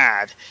they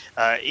had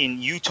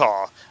in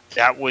Utah.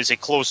 That was a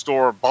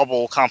closed-door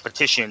bubble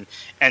competition,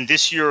 and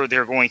this year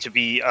they're going to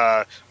be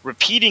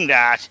repeating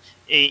that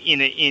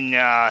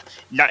not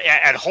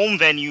at home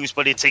venues,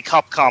 but it's a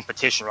cup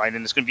competition, right?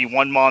 And it's going to be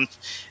 1 month,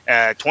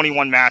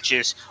 21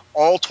 matches.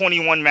 All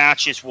 21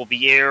 matches will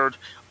be aired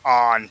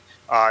on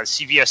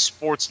CBS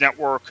Sports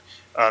Network,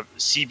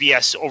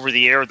 CBS over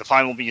the air. The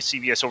final will be a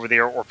CBS over the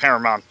air or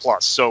Paramount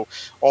Plus. So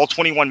all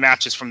 21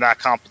 matches from that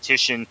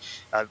competition.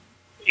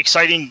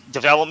 Exciting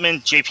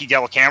development. JP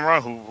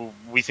Dellacamera, who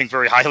we think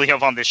very highly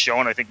of on this show,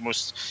 and I think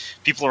most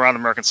people around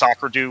American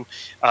soccer do,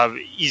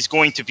 is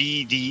going to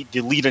be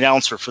the lead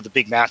announcer for the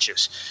big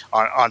matches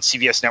on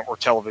CBS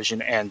Network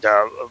Television, and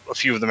a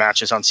few of the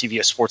matches on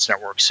CBS Sports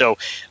Network. So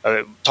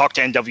talk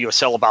to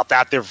NWSL about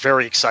that. They're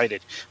very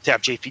excited to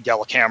have JP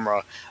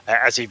Dellacamera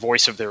as a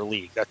voice of their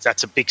league.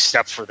 That's a big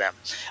step for them.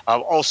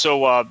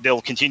 Also,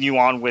 they'll continue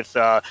on with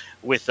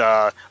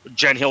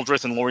Jen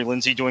Hildreth and Lori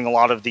Lindsay doing a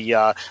lot of the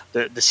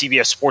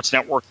CBS Sports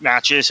Network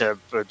matches.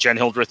 Jen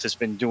Hildreth has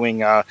been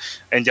doing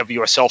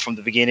NWSL from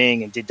the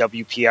beginning and did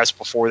WPS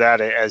before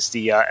that as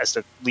the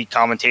lead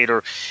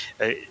commentator.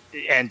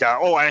 And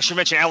I should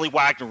mention Ali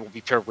Wagner will be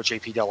paired with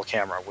JP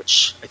Dellacamera,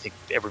 which I think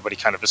everybody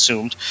kind of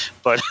assumed,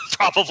 but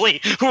probably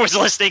who was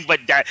listening. But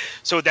that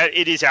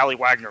it is Ali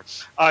Wagner.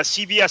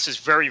 CBS is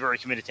very, very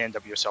committed to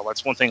NWSL.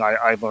 That's one thing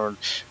I learned,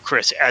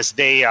 Chris, as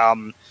they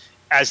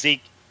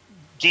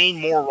gained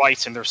more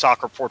rights in their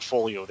soccer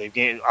portfolio. They've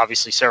gained,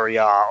 obviously, Serie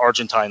A,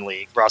 Argentine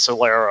League,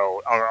 Brasileiro,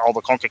 all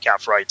the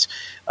CONCACAF rights,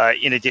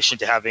 in addition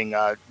to having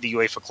the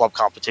UEFA club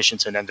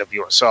competitions in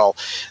NWSL.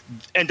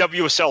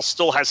 NWSL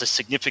still has a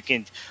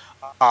significant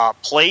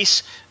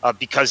place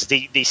because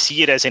they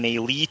see it as an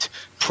elite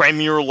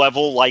Premier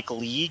level like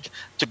league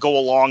to go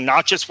along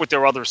not just with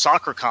their other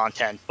soccer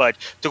content, but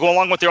to go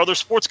along with their other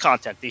sports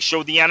content. They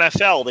show the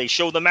NFL, they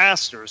show the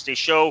Masters, they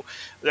show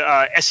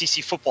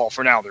SEC football.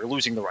 For now, they're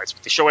losing the rights,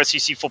 but they show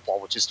SEC football,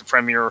 which is the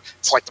Premier.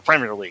 It's like the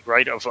Premier League,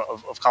 right, of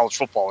college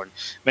football in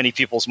many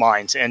people's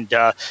minds, and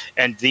the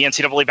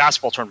NCAA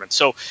basketball tournament.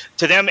 So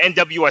to them,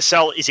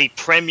 NWSL is a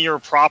premier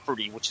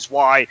property, which is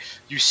why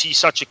you see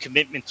such a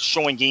commitment to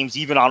showing games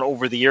even on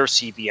over-the-air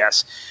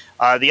CBS.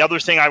 The other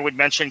thing I would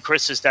mention,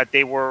 Chris, is that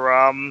they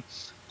were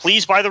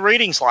pleased by the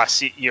ratings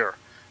last year.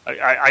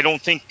 I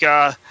don't think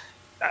you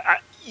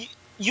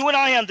and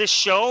I on this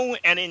show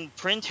and in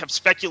print have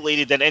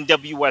speculated that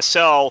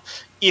NWSL,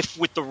 if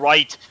with the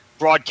right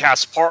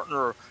broadcast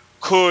partner,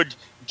 could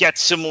get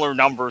similar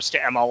numbers to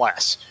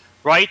MLS.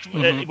 Right?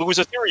 Mm-hmm. It was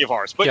a theory of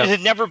ours, but it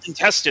had never been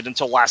tested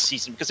until last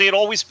season because they had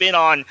always been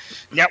on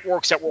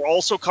networks that were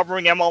also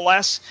covering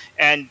MLS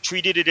and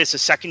treated it as a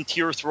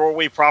second-tier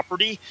throwaway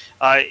property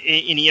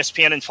in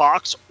ESPN and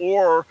Fox,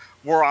 or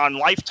were on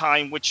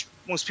Lifetime, which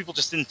most people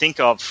just didn't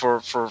think of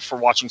for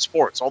watching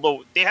sports.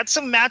 Although they had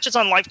some matches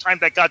on Lifetime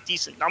that got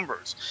decent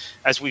numbers,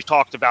 as we've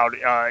talked about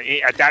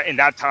in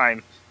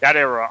that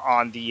era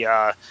on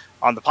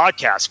the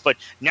podcast. But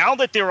now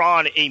that they're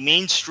on a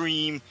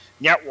mainstream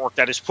network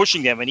that is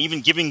pushing them and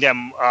even giving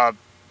them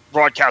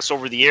broadcasts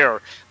over the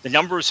air, the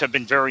numbers have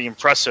been very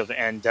impressive,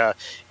 and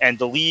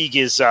the league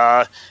is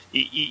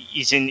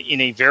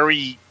in a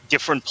very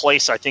different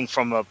place, I think,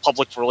 from a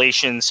public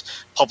relations,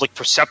 public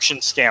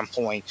perception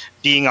standpoint,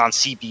 being on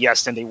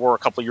CBS than they were a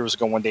couple of years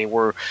ago when they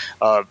were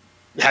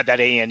had that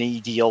A&E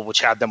deal,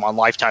 which had them on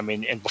Lifetime,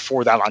 and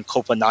before that on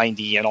Copa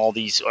 90 and all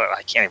these.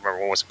 I can't even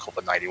remember what was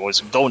Copa 90. It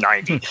was Go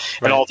 90 right.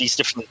 And all these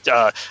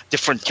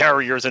different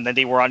carriers. And then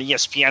they were on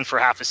ESPN for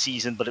half a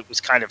season, but it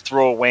was kind of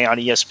throwaway on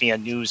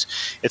ESPN News,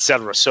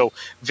 etc. So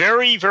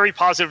very, very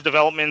positive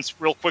developments.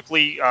 Real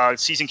quickly,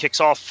 season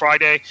kicks off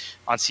Friday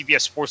on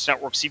CBS Sports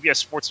Network. CBS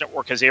Sports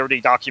Network has aired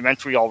a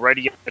documentary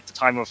already at the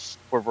time of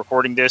we're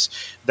recording this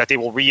that they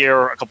will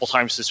re-air a couple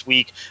times this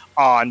week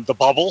on the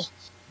bubble.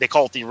 They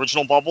call it the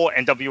original bubble.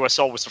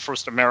 NWSL was the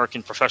first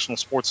American professional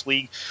sports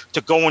league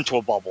to go into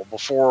a bubble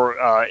before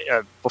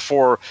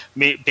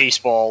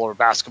baseball or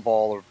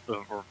basketball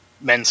or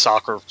men's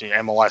soccer,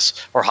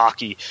 MLS or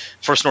hockey.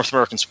 First North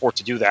American sport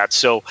to do that.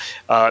 So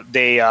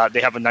they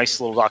have a nice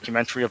little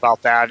documentary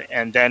about that,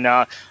 and then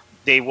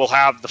they will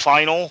have the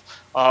final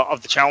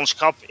of the Challenge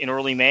Cup in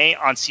early May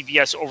on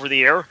CBS over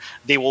the air.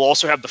 They will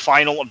also have the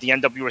final of the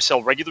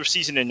NWSL regular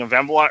season in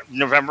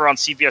November on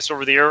CBS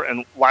over the air.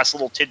 And last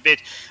little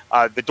tidbit,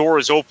 the door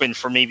is open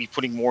for maybe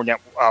putting more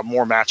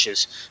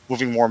matches,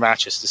 moving more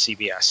matches to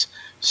CBS.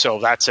 So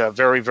that's a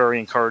very, very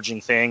encouraging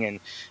thing.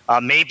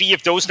 And maybe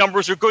if those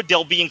numbers are good,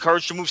 they'll be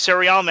encouraged to move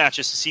Serie A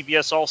matches to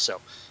CBS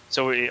also.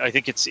 So I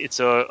think it's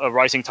a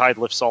rising tide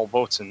lifts all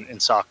boats in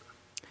soccer.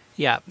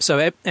 Yeah,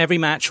 so every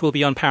match will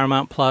be on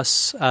Paramount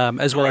Plus,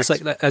 as well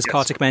as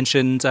Kartik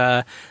mentioned,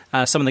 some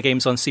of the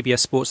games on CBS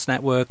Sports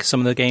Network,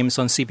 some of the games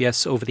on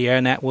CBS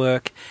Over-the-Air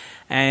Network.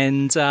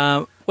 And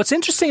what's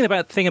interesting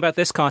about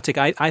this, Kartik,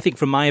 I think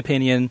from my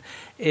opinion,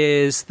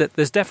 is that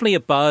there's definitely a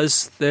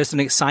buzz, there's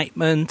an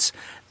excitement,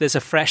 there's a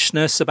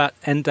freshness about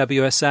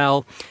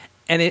NWSL,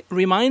 and it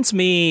reminds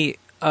me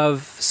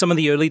of some of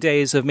the early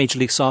days of Major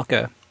League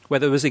Soccer, where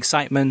there was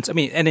excitement. I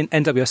mean,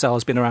 NWSL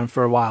has been around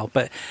for a while,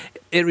 but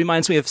it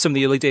reminds me of some of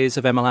the early days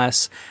of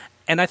MLS.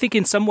 And I think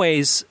in some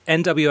ways,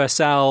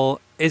 NWSL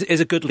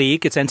is a good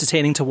league. It's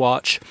entertaining to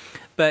watch,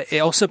 but it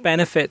also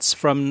benefits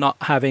from not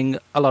having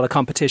a lot of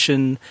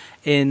competition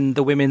in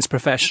the women's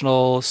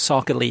professional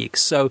soccer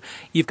leagues. So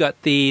you've got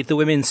the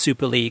Women's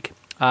Super League,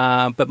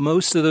 but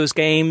most of those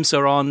games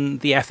are on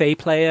the FA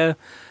Player.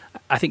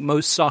 I think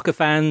most soccer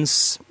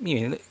fans,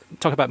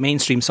 talk about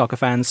mainstream soccer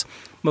fans,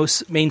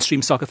 most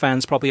mainstream soccer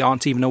fans probably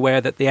aren't even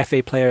aware that the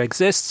FA Player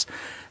exists.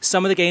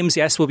 Some of the games,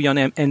 yes, will be on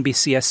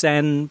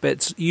NBCSN, but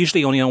it's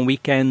usually only on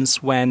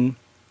weekends when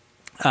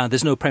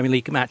there's no Premier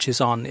League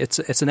matches on. It's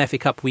an FA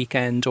Cup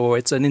weekend or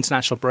it's an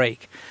international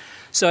break.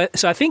 So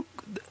I think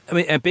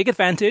a big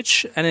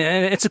advantage, and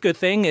it's a good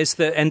thing, is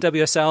that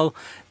NWSL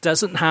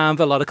doesn't have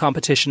a lot of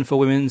competition for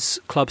women's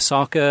club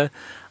soccer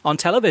on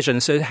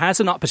television. So it has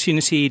an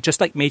opportunity, just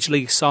like Major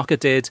League Soccer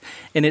did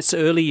in its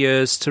early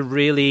years, to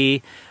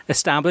really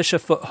establish a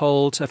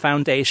foothold, a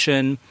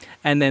foundation,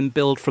 and then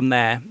build from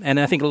there. And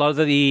I think a lot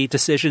of the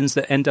decisions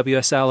that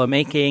NWSL are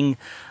making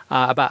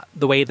about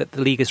the way that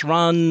the league is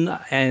run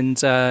and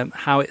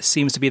how it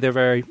seems to be, they're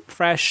very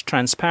fresh,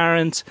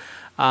 transparent,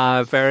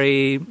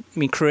 very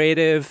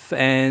creative,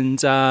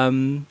 and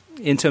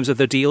in terms of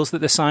the deals that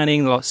they're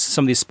signing,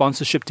 some of these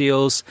sponsorship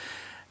deals,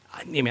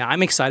 I mean,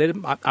 I'm excited.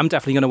 I'm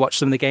definitely going to watch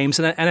some of the games,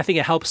 and I think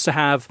it helps to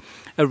have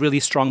a really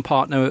strong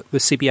partner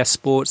with CBS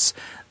Sports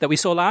that we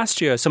saw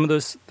last year. Some of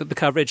the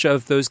coverage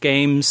of those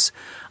games,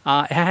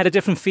 it had a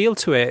different feel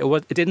to it.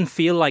 It didn't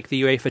feel like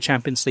the UEFA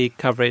Champions League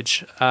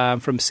coverage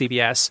from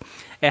CBS.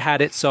 It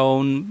had its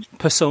own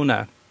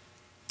persona.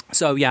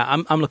 So yeah,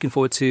 I'm looking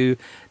forward to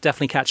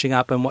definitely catching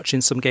up and watching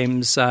some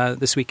games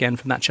this weekend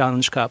from that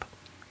Challenge Cup.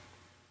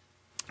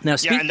 Now,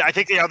 and I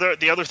think the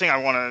other thing I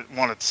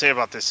wanted to say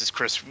about this is,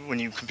 Chris, when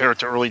you compare it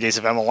to early days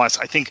of MLS,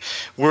 I think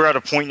we're at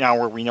a point now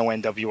where we know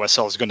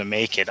NWSL is going to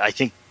make it. I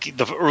think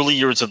the early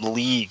years of the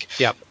league,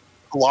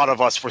 a lot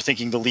of us were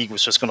thinking the league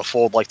was just going to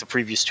fold like the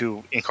previous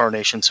two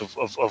incarnations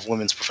of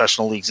women's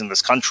professional leagues in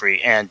this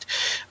country, and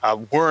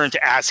weren't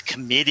as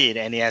committed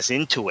and as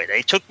into it.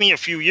 It took me a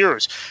few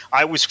years.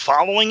 I was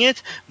following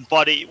it,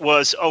 but it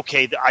was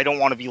okay. I don't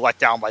want to be let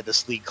down by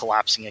this league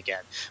collapsing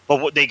again.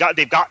 But they've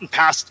gotten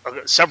past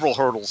several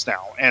hurdles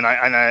now, and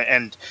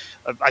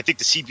I think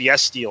the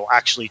CBS deal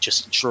actually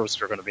just ensures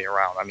they're going to be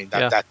around. I mean,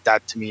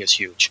 that to me is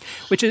huge.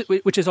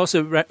 Which is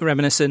also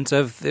reminiscent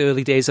of the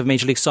early days of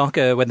Major League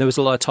Soccer, when there was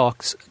a lot of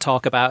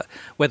talk about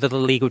whether the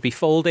league would be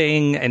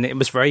folding, and it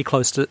was very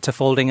close to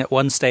folding at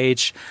one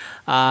stage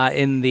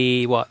in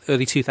the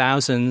early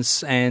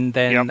 2000s, and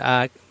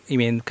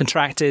then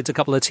contracted a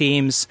couple of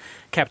teams,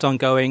 kept on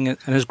going, and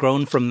has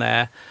grown from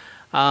there.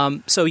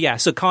 So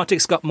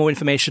Kartik's got more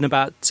information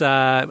about.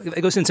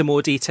 It goes into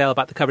more detail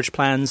about the coverage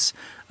plans,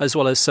 as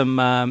well as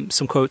some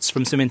quotes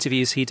from some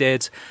interviews he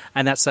did,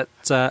 and that's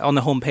on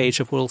the homepage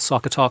of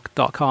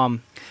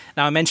WorldSoccerTalk.com.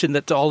 Now, I mentioned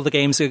that all the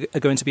games are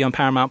going to be on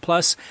Paramount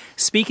Plus.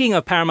 Speaking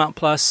of Paramount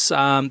Plus,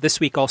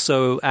 this week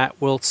also at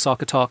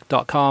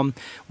WorldSoccerTalk.com,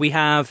 we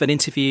have an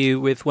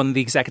interview with one of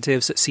the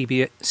executives at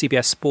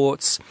CBS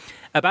Sports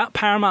about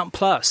Paramount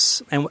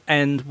Plus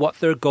and what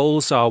their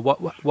goals are.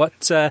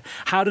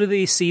 How do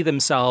they see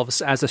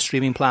themselves as a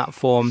streaming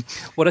platform?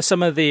 What are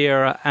some of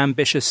their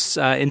ambitious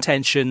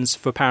intentions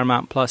for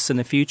Paramount Plus in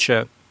the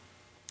future?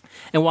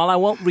 And while I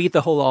won't read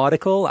the whole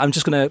article, I'm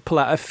just going to pull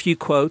out a few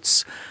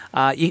quotes.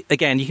 You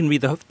can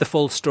read the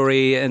full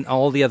story and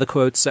all the other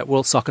quotes at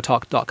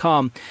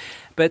WorldSoccerTalk.com.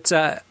 But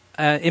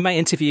in my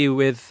interview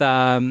with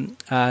Jeffrey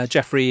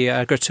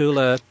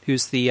Gertula,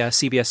 who's the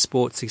CBS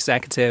Sports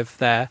executive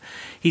there,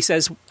 he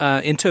says,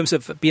 in terms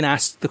of being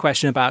asked the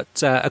question about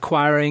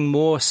acquiring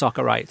more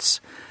soccer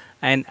rights,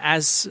 and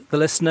as the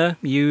listener,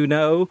 you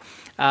know,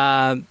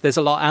 there's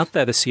a lot out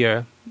there this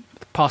year.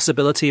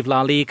 Possibility of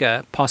La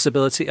Liga,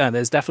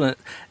 there's definite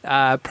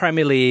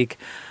Premier League,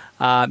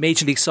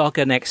 Major League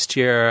Soccer next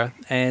year,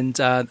 and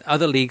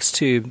other leagues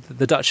too,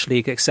 the Dutch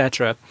League,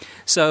 etc.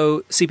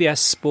 So CBS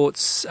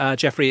Sports'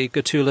 Jeffrey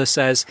Gertula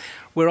says,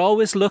 we're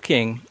always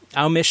looking.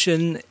 Our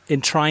mission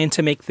in trying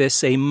to make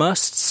this a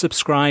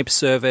must-subscribe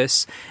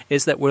service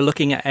is that we're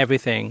looking at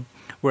everything.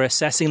 We're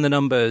assessing the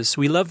numbers.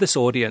 We love this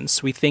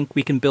audience. We think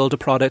we can build a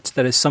product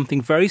that is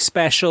something very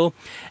special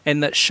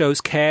and that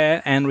shows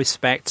care and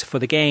respect for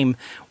the game.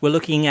 We're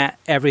looking at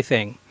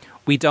everything.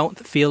 We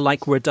don't feel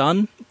like we're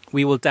done.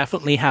 We will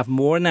definitely have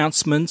more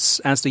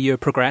announcements as the year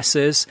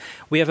progresses.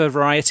 We have a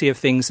variety of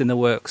things in the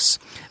works.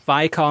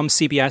 Viacom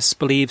CBS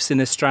believes in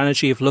a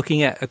strategy of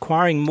looking at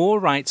acquiring more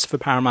rights for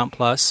Paramount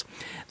Plus.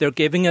 They're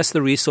giving us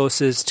the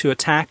resources to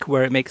attack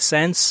where it makes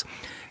sense.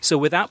 So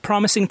without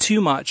promising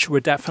too much, we're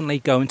definitely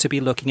going to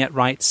be looking at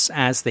rights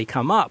as they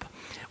come up.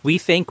 We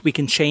think we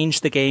can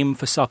change the game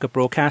for soccer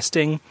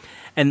broadcasting,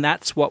 and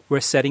that's what we're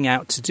setting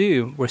out to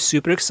do. We're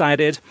super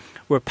excited.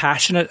 We're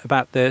passionate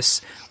about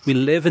this. We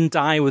live and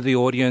die with the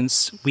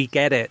audience. We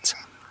get it.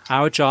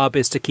 Our job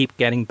is to keep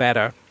getting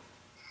better.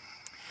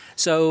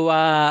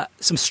 So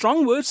some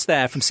strong words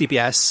there from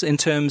CBS in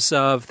terms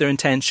of their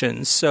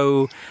intentions.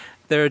 So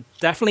they're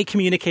definitely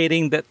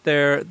communicating that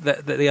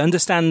they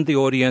understand the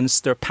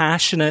audience. They're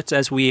passionate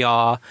as we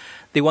are.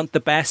 They want the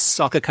best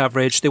soccer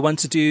coverage. They want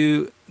to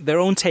do their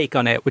own take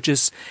on it, which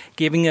is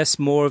giving us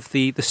more of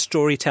the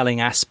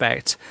storytelling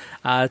aspect,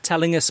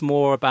 telling us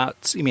more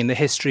about, the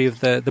history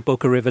of the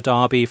Boca River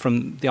Derby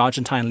from the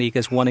Argentine League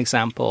as one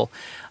example.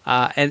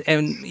 And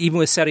even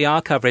with Serie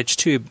A coverage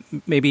too,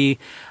 maybe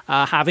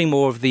having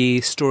more of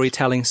the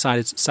storytelling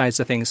sides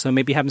of things. So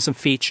maybe having some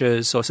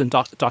features or some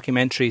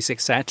documentaries,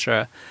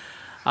 etc.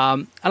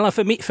 I don't know.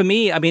 For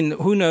me,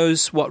 who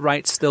knows what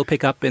rights they'll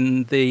pick up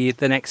in the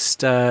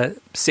next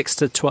 6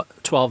 to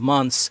 12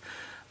 months.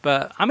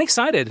 But I'm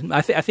excited.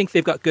 I think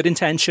they've got good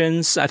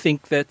intentions. I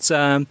think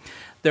that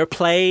their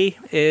play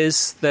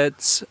is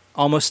that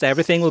almost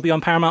everything will be on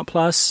Paramount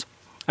Plus.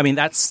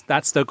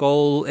 That's their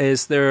goal.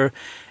 Is they're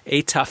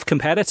a tough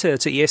competitor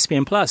to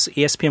ESPN Plus.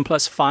 ESPN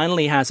Plus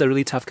finally has a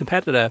really tough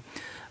competitor.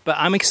 But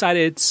I'm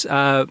excited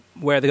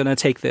where they're going to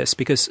take this,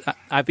 because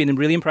I've been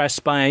really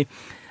impressed by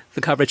the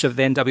coverage of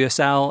the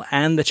NWSL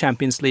and the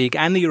Champions League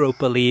and the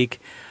Europa League.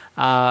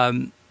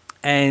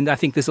 And I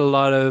think there's a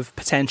lot of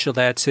potential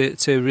there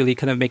to really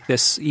kind of make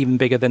this even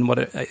bigger than what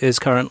it is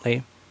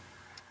currently.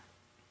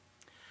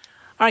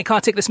 All right,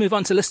 Kartik, let's move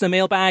on to listener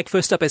mailbag.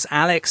 First up is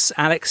Alex.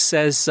 Alex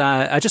says,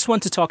 I just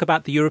want to talk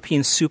about the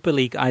European Super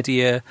League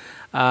idea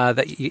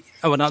but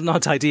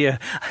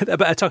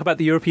talk about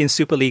the European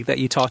Super League that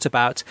you talked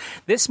about.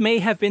 This may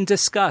have been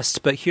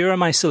discussed, but here are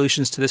my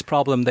solutions to this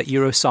problem that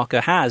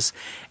Eurosoccer has.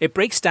 It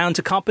breaks down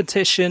to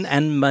competition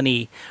and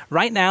money.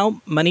 Right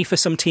now, money for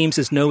some teams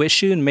is no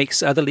issue and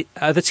makes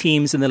other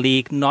teams in the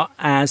league not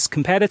as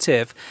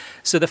competitive.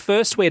 So the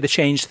first way to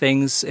change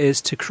things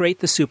is to create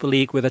the Super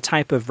League with a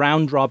type of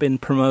round-robin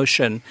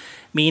promotion,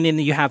 meaning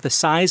you have the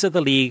size of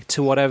the league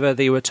to whatever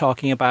they were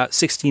talking about,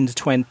 16 to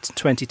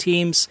 20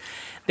 teams.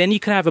 Then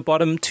you can have a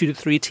bottom 2 to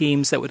 3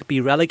 teams that would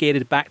be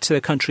relegated back to the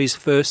country's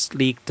first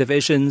league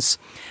divisions,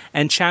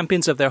 and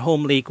champions of their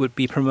home league would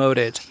be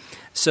promoted.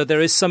 So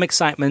there is some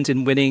excitement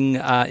in winning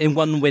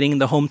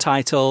the home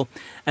title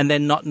and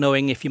then not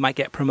knowing if you might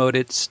get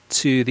promoted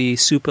to the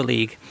Super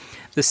League.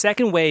 The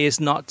second way is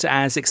not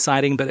as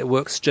exciting, but it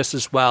works just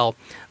as well.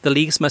 The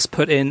leagues must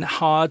put in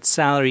hard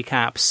salary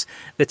caps.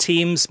 The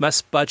teams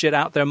must budget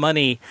out their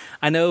money.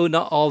 I know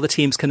not all the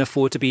teams can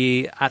afford to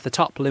be at the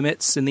top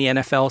limits in the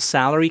NFL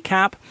salary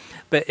cap,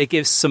 but it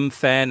gives some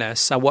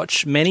fairness. I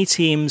watch many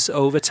teams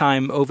over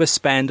time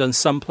overspend on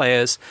some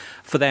players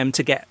for them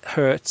to get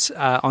hurt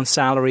on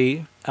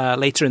salary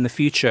later in the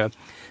future.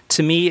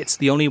 To me, it's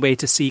the only way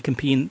to see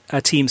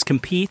teams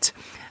compete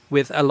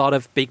with a lot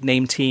of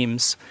big-name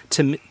teams.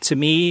 To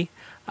me,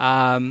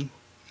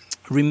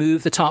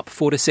 remove the top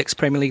 4 to 6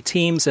 Premier League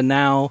teams, and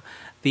now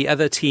the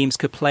other teams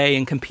could play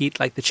and compete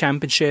like the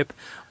Championship,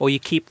 or you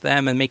keep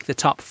them and make the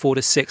top 4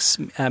 to 6,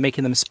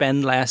 making them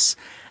spend less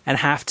and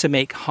have to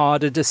make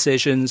harder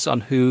decisions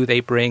on who they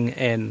bring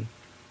in.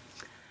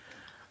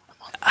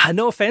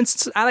 No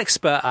offense, Alex,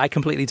 but I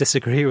completely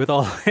disagree with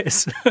all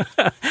this.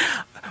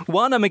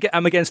 One,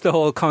 I'm against the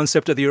whole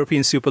concept of the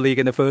European Super League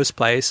in the first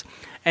place.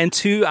 And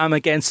two, I'm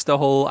against the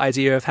whole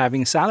idea of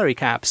having salary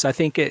caps. I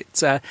think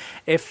it's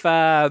if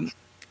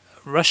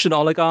Russian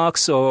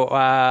oligarchs or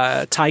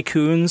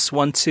tycoons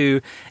want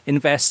to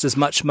invest as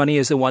much money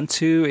as they want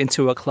to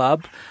into a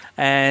club,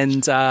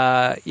 and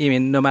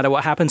no matter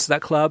what happens to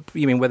that club,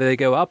 whether they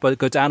go up or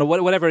go down or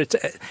whatever,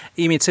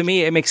 to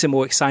me it makes it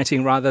more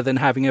exciting rather than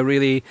having a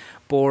really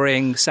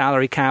boring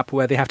salary cap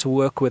where they have to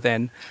work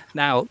within.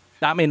 Now,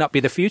 that may not be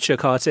the future,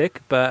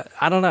 Kartik, but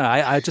I don't know.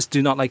 I just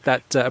do not like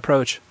that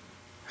approach.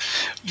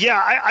 Yeah,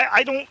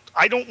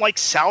 I don't like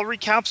salary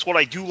caps. What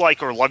I do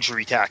like are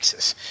luxury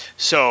taxes.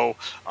 So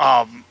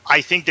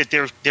I think that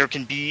there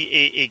can be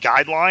a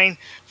guideline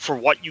for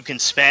what you can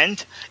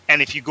spend,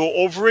 and if you go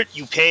over it,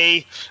 you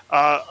pay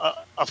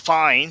a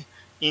fine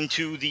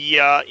into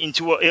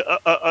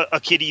a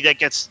kitty that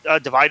gets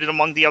divided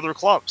among the other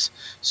clubs.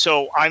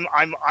 So I'm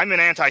an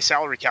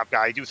anti-salary cap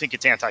guy. I do think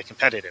it's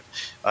anti-competitive,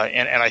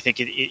 and I think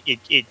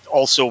it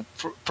also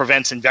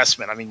prevents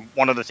investment. I mean,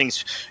 one of the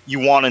things you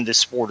want in this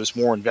sport is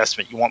more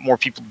investment. You want more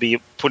people to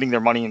be putting their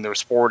money in their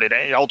sport.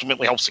 It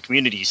ultimately helps the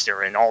communities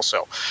they're in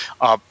also.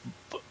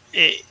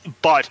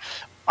 But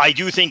I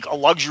do think a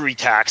luxury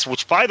tax,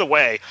 which, by the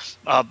way,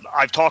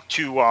 I've talked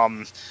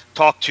to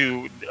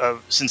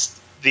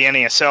since the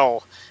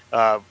NASL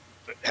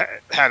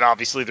had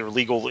obviously their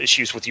legal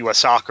issues with U.S.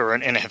 soccer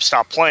and have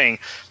stopped playing.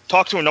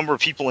 Talked to a number of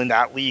people in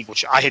that league,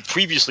 which I had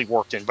previously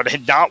worked in, but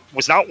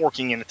was not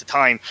working in at the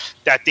time,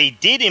 that they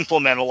did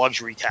implement a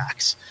luxury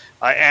tax,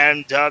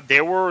 and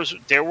there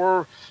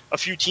were a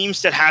few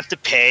teams that had to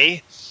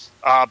pay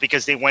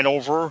because they went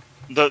over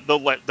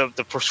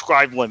the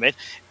prescribed limit,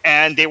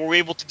 and they were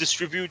able to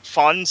distribute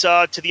funds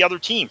to the other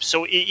teams.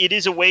 So it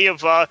is a way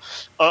of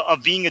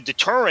being a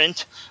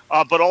deterrent,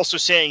 but also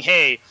saying,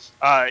 hey,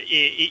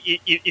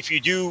 if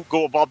you do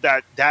go above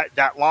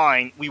that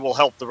line, we will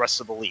help the rest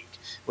of the league.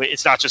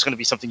 It's not just going to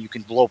be something you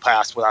can blow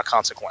past without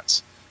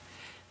consequence.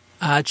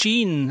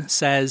 Gene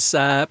says,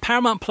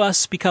 Paramount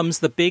Plus becomes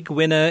the big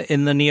winner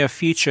in the near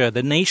future.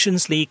 The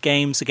Nations League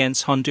games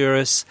against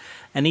Honduras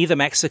and either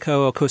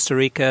Mexico or Costa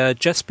Rica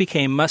just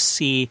became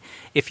must-see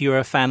if you're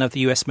a fan of the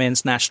U.S.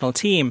 men's national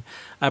team.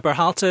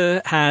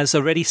 Berhalter has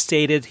already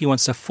stated he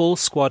wants a full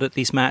squad at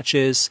these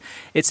matches.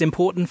 It's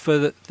important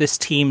for this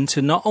team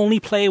to not only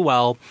play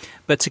well,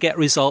 but to get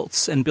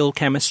results and build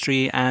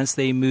chemistry as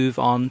they move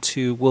on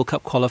to World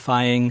Cup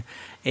qualifying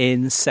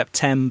in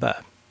September.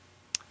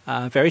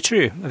 Very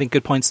true. I think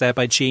good points there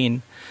by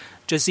Gene.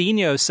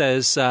 Jazinho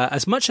says,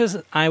 as much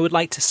as I would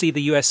like to see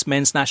the U.S.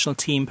 men's national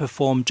team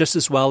perform just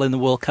as well in the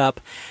World Cup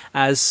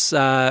as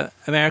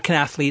American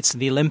athletes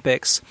in the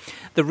Olympics,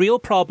 the real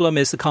problem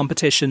is the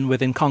competition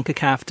within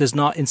CONCACAF does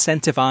not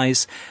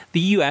incentivize the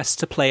U.S.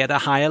 to play at a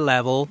higher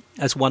level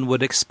as one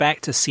would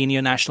expect a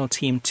senior national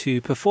team to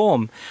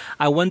perform.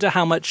 I wonder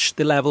how much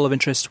the level of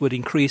interest would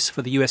increase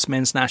for the U.S.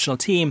 men's national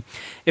team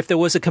if there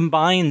was a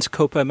combined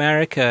Copa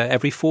America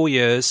every 4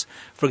 years,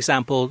 for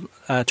example,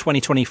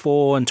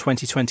 2024 and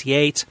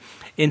 2028,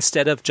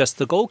 instead of just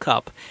the Gold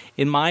Cup.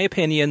 In my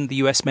opinion, the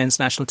U.S. men's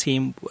national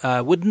team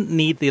wouldn't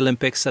need the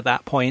Olympics at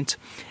that point,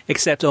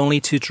 except only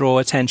to draw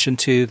attention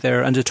to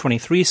their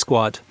under-23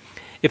 squad.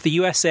 If the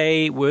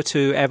USA were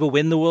to ever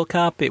win the World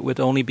Cup, it would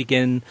only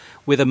begin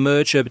with a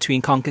merger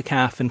between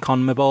CONCACAF and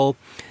CONMEBOL.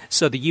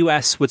 So the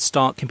US would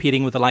start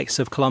competing with the likes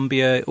of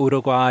Colombia,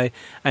 Uruguay,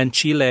 and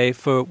Chile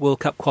for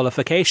World Cup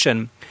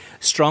qualification.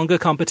 Stronger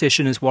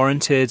competition is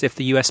warranted if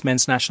the US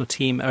men's national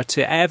team are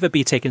to ever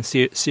be taken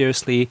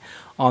seriously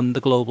on the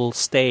global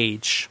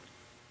stage.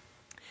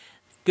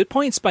 Good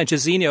points by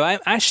Jairzinho.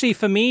 Actually,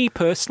 for me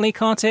personally,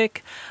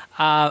 Kartik,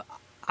 I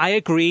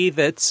agree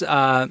that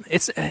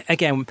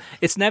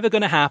it's never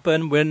going to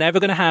happen. We're never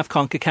going to have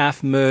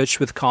CONCACAF merge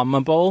with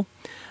CONMEBOL.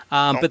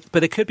 But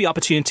there could be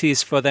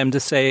opportunities for them to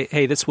say,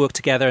 hey, let's work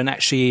together and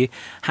actually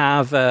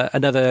have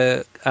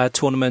another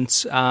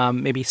tournament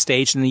maybe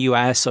staged in the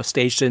US or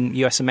staged in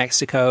US and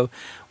Mexico,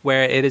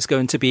 where it is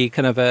going to be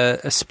kind of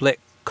a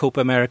split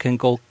Copa American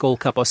Gold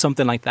Cup or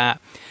something like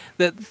that.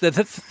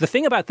 The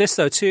thing about this,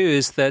 though, too,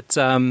 is that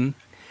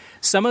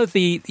some of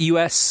the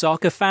US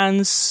soccer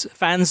fans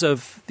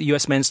of the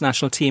US men's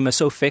national team are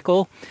so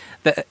fickle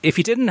that if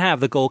you didn't have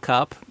the Gold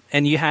Cup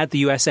and you had the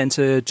US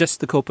enter just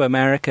the Copa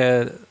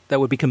America that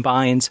would be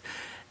combined,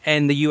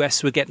 and the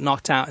US would get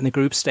knocked out in the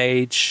group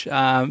stage,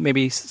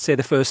 maybe say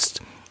the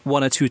first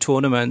one or two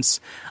tournaments,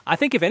 I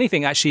think if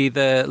anything, actually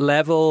the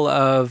level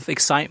of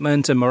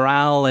excitement and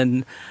morale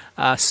and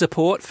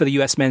support for the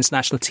US men's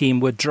national team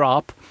would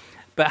drop.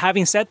 But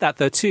having said that,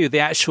 though, too, the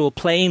actual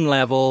playing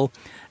level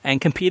and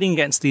competing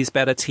against these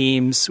better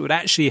teams would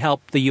actually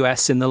help the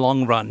US in the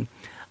long run.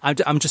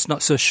 I'm just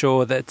not so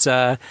sure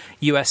that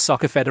US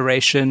Soccer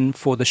Federation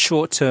for the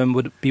short term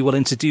would be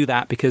willing to do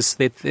that, because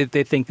they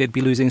think they'd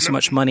be losing so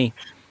much money.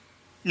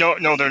 No,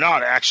 they're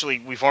not. Actually,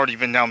 we've already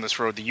been down this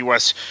road. The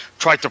U.S.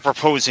 tried to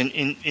propose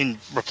in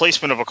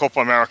replacement of a Copa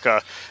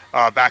America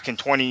back in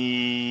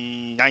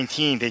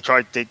 2019.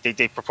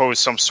 They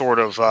proposed some sort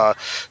of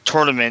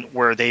tournament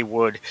where they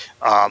would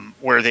have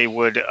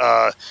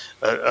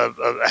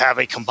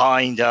a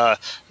combined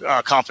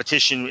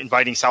competition,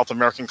 inviting South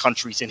American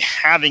countries and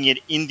having it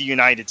in the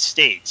United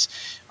States.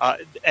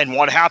 And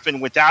what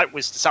happened with that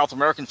was the South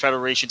American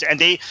federations, and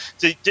the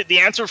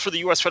answer for the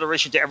U.S.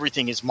 Federation to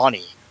everything is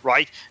money.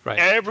 Right.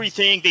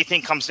 Everything they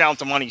think comes down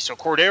to money. So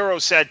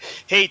Cordero said,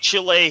 "Hey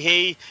Chile,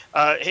 hey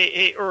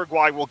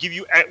Uruguay,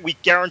 we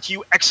guarantee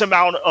you X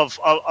amount of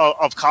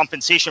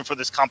compensation for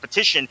this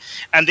competition,"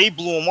 and they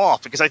blew them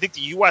off, because I think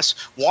the U.S.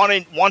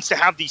 wants to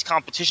have these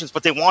competitions,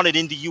 but they want it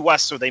in the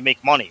U.S. so they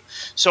make money.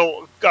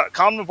 So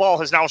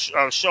CONMEBOL has now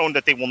shown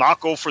that they will not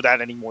go for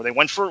that anymore. They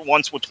went for it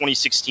once with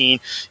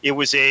 2016. It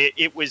was a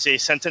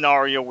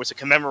centenario, it was a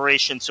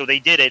commemoration, so they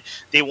did it.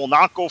 They will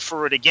not go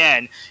for it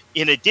again.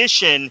 In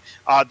addition,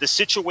 the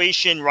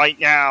situation right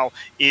now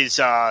is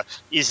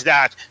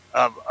that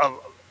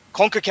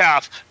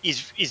CONCACAF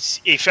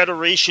is a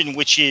federation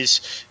which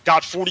is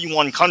got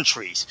 41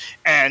 countries,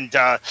 and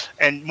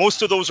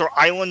most of those are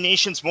island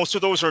nations. Most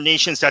of those are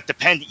nations that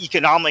depend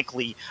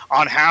economically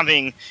on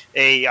having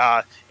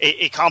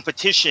a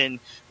competition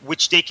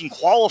which they can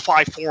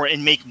qualify for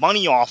and make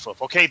money off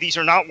of. Okay, these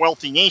are not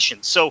wealthy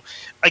nations. So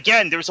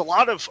again, there's a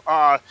lot of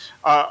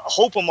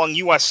hope among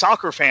U.S.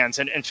 soccer fans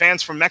and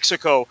fans from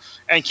Mexico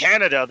and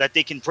Canada that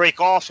they can break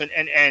off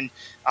and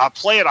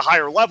play at a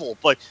higher level,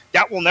 but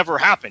that will never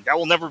happen. That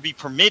will never be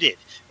permitted.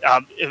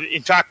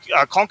 In fact,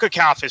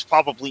 CONCACAF has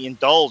probably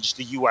indulged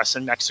the U.S.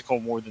 and Mexico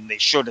more than they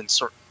should in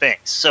certain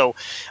things. So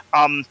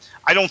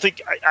I don't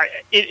think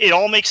it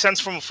all makes sense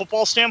from a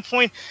football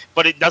standpoint,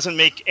 but it doesn't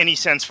make any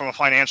sense from a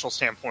financial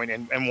standpoint,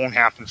 and won't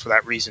happen for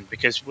that reason,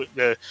 because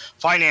the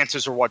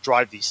finances are what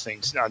drive these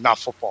things, not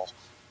football.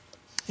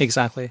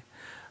 Exactly.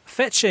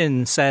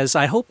 Fetchin says,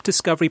 I hope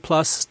Discovery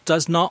Plus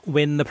does not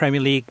win the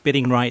Premier League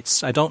bidding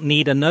rights. I don't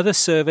need another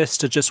service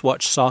to just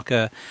watch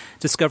soccer.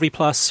 Discovery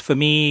Plus, for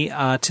me,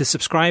 to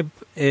subscribe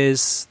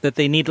is that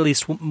they need at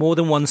least more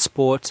than one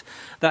sport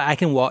that I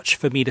can watch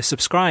for me to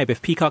subscribe.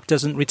 If Peacock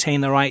doesn't retain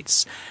the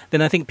rights,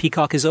 then I think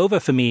Peacock is over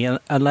for me,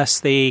 unless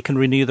they can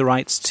renew the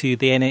rights to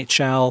the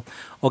NHL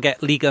or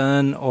get Ligue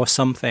 1 or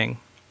something.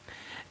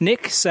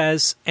 Nick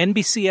says,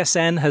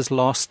 NBCSN has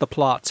lost the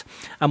plot.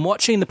 I'm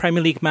watching the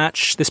Premier League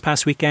match this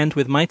past weekend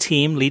with my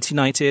team, Leeds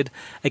United,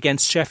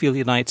 against Sheffield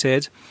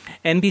United.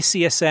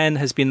 NBCSN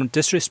has been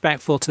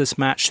disrespectful to this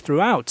match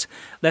throughout.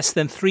 Less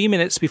than 3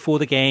 minutes before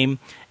the game,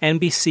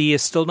 NBC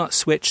is still not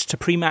switched to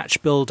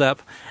pre-match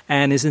build-up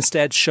and is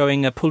instead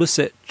showing a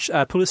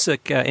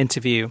Pulisic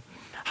interview.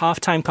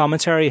 Halftime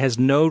commentary has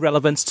no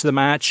relevance to the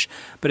match,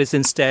 but is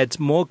instead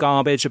more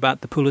garbage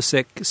about the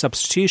Pulisic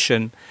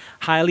substitution.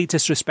 Highly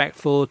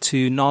disrespectful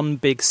to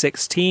non-Big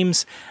Six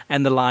teams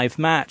and the live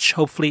match.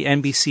 Hopefully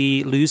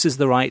NBC loses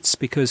the rights,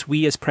 because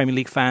we as Premier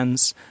League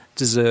fans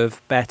deserve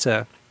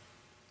better.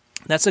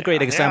 That's a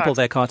great example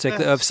there, Kartik,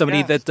 of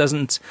somebody that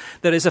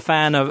is a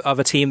fan of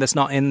a team that's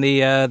not in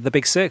the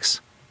Big Six.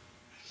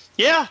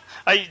 Yeah,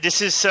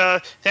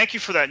 thank you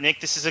for that, Nick.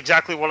 This is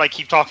exactly what I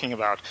keep talking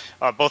about,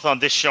 both on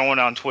this show and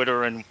on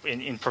Twitter and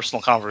in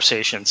personal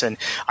conversations. And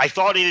I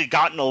thought it had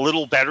gotten a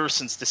little better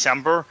since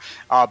December,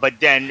 but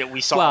then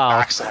we saw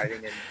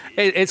backsliding.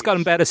 It's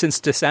gotten better since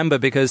December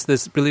because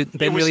there's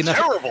been really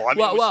nothing. Terrible. I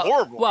mean, it was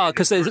horrible. Well,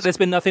 because there's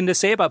been nothing to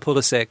say about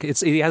Pulisic.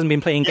 He hasn't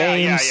been playing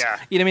games. Yeah.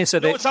 You know what I mean? So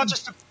it's not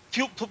just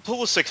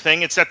Pulisic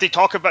thing. It's that they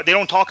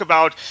don't talk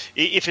about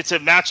if it's a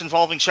match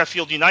involving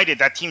Sheffield United,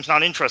 that team's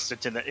not interesting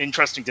to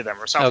them,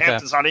 or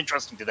Southampton's not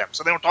interesting to them,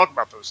 so they don't talk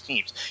about those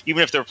teams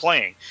even if they're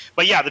playing.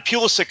 But yeah, the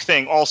Pulisic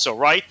thing also,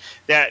 right?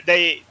 That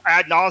they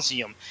ad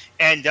nauseum,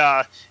 and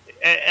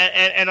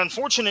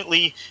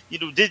unfortunately,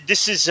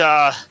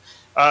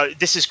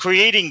 this is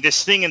creating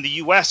this thing in the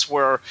U.S.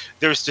 where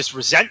there's this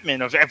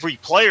resentment of every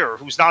player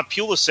who's not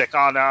Pulisic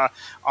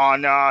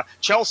on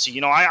Chelsea.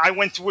 You know, I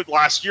went through it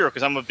last year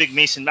because I'm a big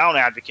Mason Mount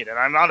advocate, and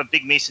I'm not a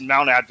big Mason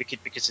Mount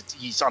advocate because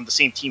he's on the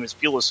same team as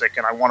Pulisic,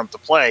 and I want him to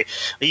play.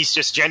 He's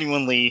just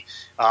genuinely,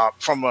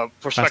 from a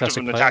perspective of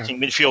an attacking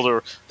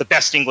midfielder, the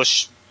best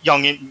English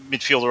young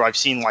midfielder I've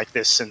seen like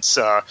this since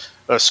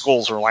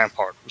Scholes or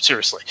Lampard,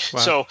 seriously. Wow.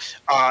 So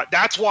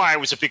that's why I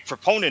was a big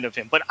proponent of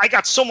him. But I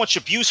got so much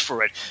abuse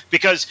for it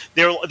because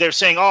they're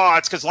saying,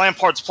 it's because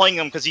Lampard's playing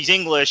him because he's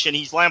English and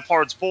he's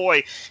Lampard's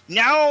boy.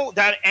 Now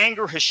that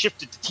anger has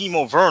shifted to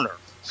Timo Werner.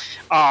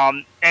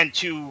 And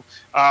to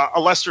a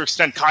lesser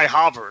extent, Kai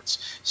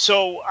Havertz.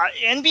 So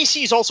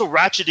NBC is also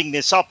ratcheting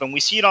this up, and we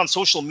see it on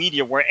social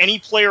media where any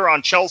player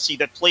on Chelsea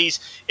that plays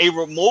a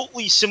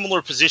remotely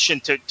similar position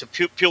to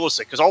Pulisic,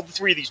 because all the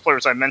three of these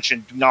players I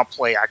mentioned do not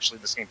play actually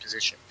the same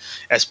position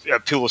as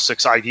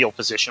Pulisic's ideal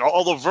position,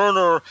 although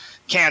Werner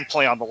can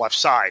play on the left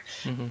side.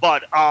 Mm-hmm.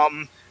 But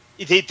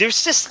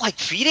there's this like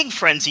feeding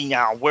frenzy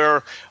now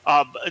where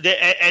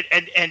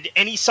and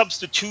any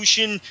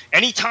substitution,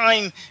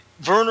 anytime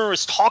Werner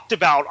is talked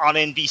about on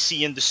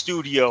NBC in the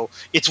studio,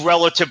 it's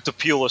relative to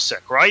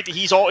Pulisic, right?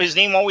 His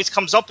name always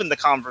comes up in the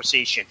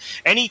conversation.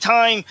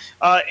 Anytime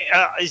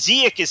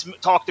Ziyech is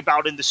talked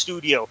about in the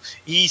studio,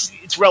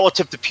 it's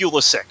relative to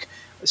Pulisic.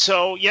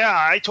 So, yeah,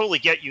 I totally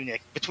get you,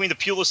 Nick. Between the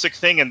Pulisic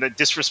thing and the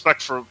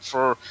disrespect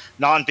for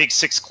non-Big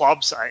Six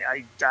clubs,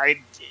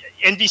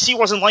 NBC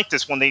wasn't like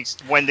this when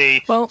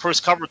they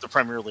first covered the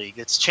Premier League.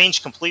 It's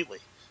changed completely.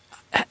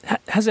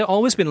 Has it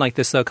always been like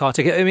this, though,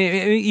 Kartik? I mean,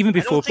 even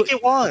before, I don't think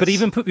it was. But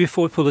even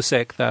before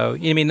Pulisic, though,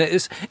 I mean,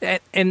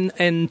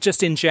 and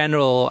just in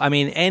general, I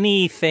mean,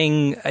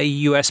 anything a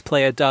US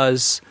player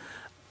does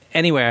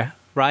anywhere,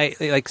 right?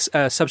 Like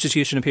a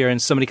substitution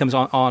appearance, somebody comes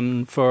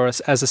on for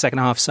as a second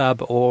half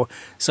sub, or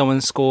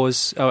someone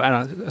scores,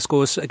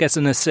 gets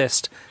an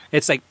assist.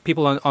 It's like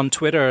people on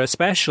Twitter,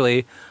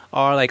 especially,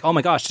 are like, "Oh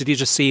my gosh, did you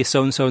just see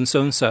so and so and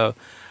so and so?"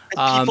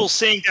 People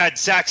saying that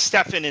Zach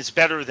Steffen is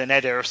better than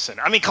Ed Erson.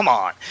 I mean, come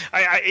on.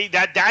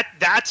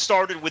 That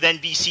started with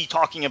NBC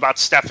talking about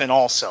Steffen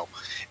also.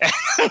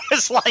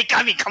 It's like,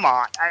 I mean, come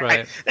on.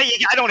 Right.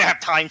 I don't have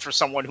time for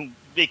someone who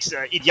makes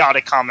an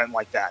idiotic comment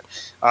like that.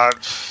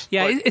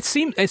 It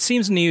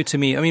seems new to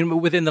me. I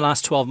mean, within the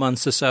last 12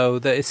 months or so,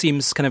 that it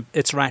seems kind of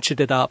it's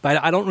ratcheted up.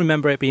 I don't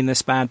remember it being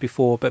this bad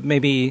before, but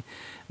maybe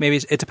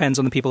it depends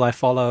on the people I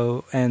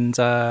follow, and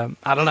I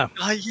don't know.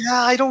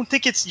 I don't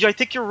think it's. I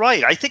think you're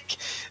right. I think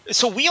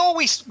so. We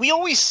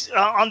always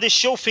on this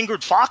show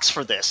fingered Fox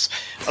for this,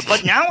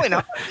 but now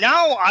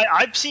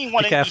I'm seeing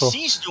what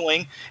NBC's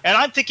doing, and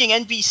I'm thinking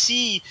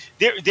NBC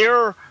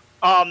they're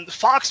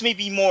Fox may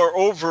be more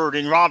overt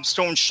in Rob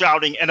Stone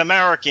shouting an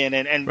American,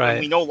 and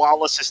we know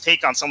Lawless's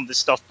take on some of this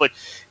stuff, but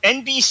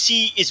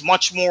NBC is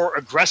much more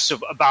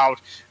aggressive about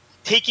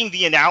taking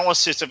the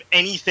analysis of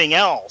anything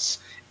else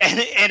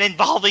and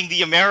involving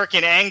the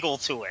American angle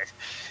to it,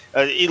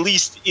 at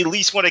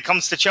least when it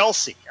comes to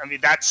Chelsea. I mean,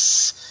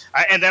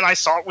 and then I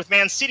saw it with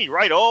Man City,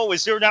 right? Oh,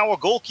 is there now a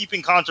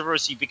goalkeeping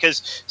controversy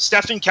because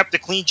Steffen kept a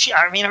clean sheet?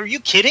 I mean, are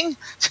you kidding?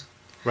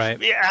 Right.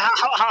 Yeah.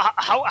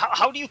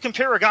 How do you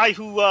compare a guy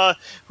who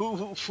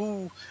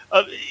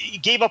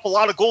gave up a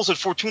lot of goals at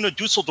Fortuna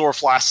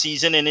Dusseldorf last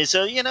season and is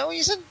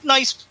he's a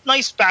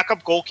nice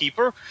backup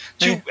goalkeeper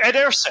to Ed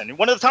Erson,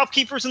 one of the top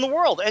keepers in the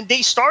world, and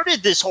they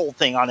started this whole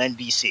thing on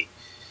NBC.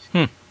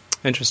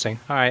 Interesting.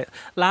 All right.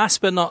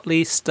 Last but not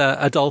least,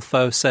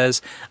 Adolfo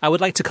says, I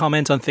would like to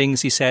comment on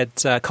things you said,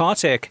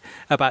 Kartik,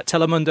 about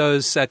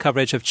Telemundo's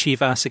coverage of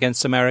Chivas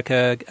against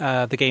America,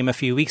 the game a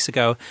few weeks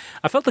ago.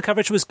 I felt the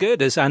coverage was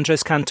good, as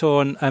Andres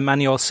Cantor and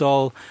Manuel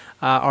Sol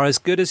are as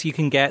good as you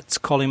can get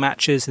calling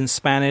matches in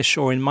Spanish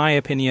or, in my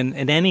opinion,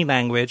 in any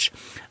language.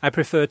 I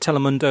prefer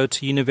Telemundo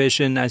to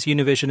Univision, as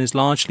Univision is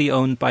largely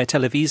owned by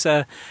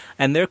Televisa,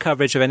 and their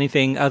coverage of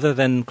anything other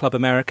than Club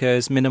America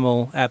is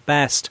minimal at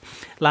best.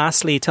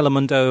 Lastly,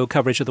 Telemundo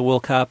coverage of the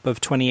World Cup of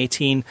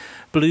 2018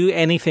 blew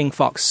anything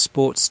Fox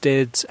Sports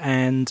did,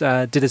 and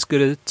did as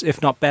good,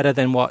 if not better,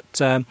 than what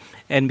ESPN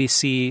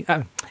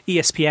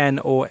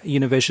or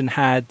Univision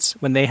had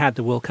when they had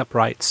the World Cup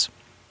rights.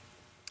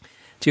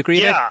 Do you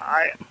agree?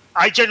 Yeah,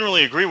 I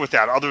generally agree with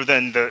that, other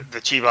than the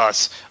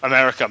Chivas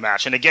America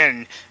match. And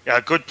again,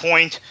 good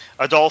point,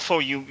 Adolfo.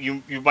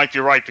 You might be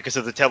right because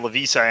of the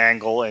Televisa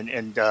angle, and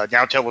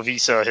now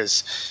Televisa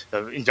has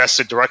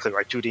invested directly.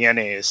 Right, TUDN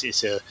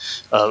is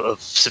a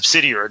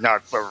subsidiary,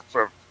 not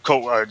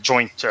a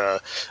joint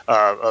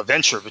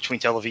venture between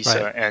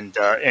Televisa and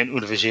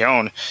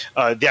Univision.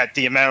 That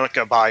the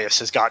America bias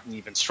has gotten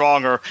even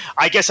stronger.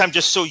 I guess I'm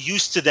just so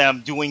used to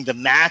them doing the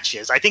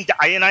matches. I think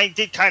I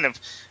did kind of.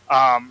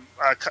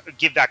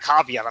 Give that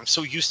caveat. I'm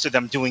so used to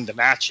them doing the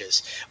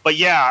matches. But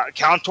yeah,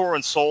 Cantor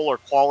and Sol are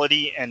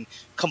quality, and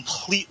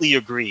completely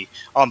agree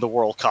on the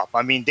World Cup.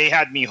 I mean, they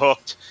had me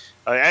hooked.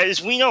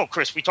 As we know,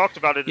 Chris, we talked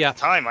about it at the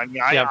time. I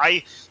mean,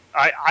 I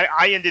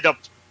ended up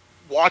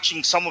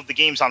watching some of the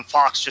games on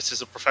Fox just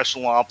as a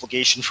professional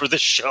obligation for this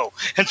show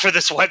and for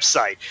this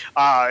website.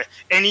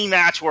 Any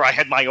match where I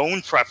had my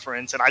own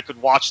preference and I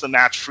could watch the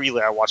match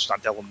freely, I watched on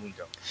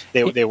Telemundo.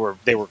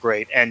 They were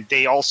great, and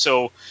they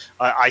also,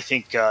 I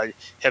think,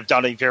 have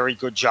done a very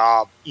good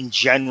job in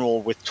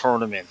general with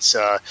tournaments.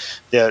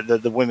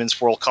 The Women's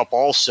World Cup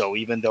also,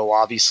 even though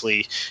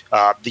obviously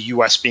the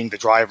U.S. being the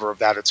driver of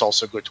that, it's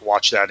also good to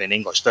watch that in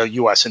English. The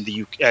U.S. and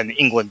and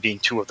England being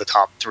two of the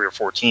top 3 or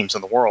 4 teams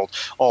in the world,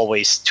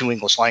 always 2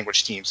 English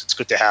language teams. It's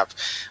good to have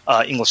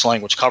English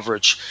language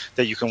coverage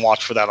that you can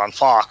watch for that on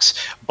Fox.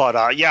 But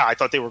I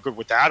thought they were good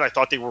with that. I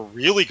thought they were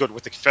really good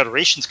with the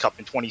Confederations Cup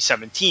in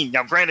 2017.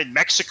 Now, granted,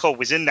 Mexico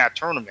was in that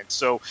tournament,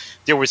 so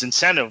there was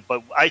incentive.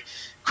 But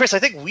Chris, I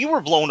think we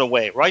were blown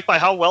away, right, by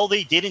how well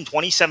they did in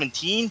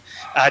 2017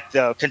 at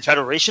the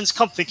Confederations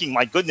Cup, thinking,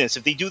 my goodness,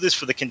 if they do this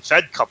for the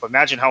Confed Cup,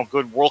 imagine how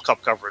good World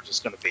Cup coverage is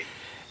going to be.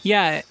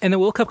 Yeah, and the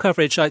World Cup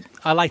coverage I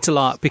liked a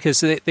lot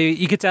because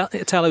you could tell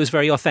it was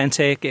very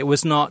authentic. It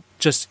was not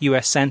just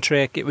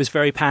US-centric. It was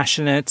very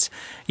passionate.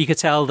 You could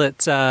tell that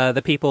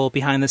the people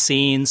behind the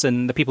scenes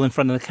and the people in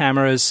front of the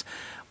cameras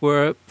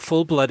were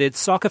full-blooded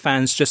soccer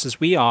fans, just as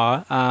we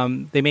are.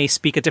 They may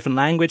speak a different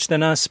language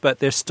than us, but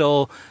they're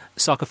still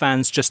soccer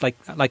fans just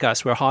like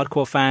us. We're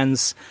hardcore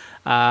fans,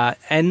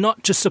 and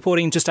not just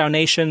supporting just our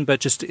nation,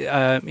 but just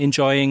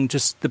enjoying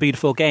just the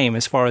beautiful game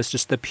as far as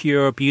just the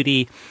pure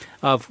beauty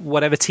of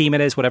whatever team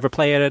it is, whatever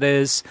player it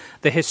is,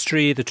 the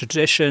history, the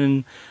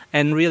tradition,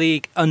 and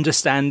really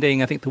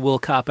understanding, I think, the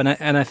World Cup.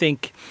 And I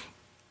think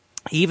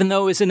even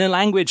though it's in a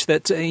language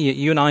that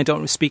you and I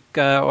don't speak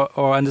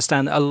or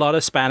understand a lot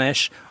of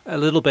Spanish, a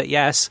little bit,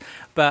 yes,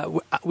 but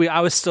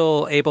I was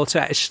still able to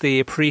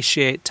actually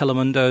appreciate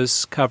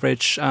Telemundo's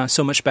coverage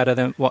so much better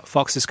than what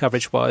Fox's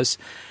coverage was.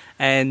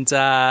 And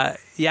I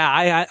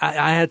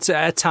had to,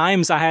 at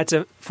times I had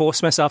to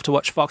force myself to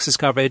watch Fox's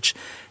coverage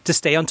to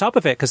stay on top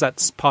of it, because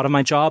that's part of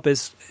my job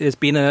is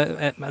being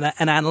an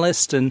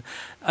analyst and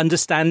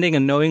understanding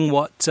and knowing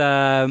what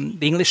the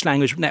English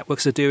language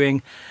networks are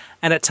doing.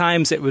 And at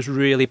times it was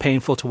really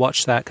painful to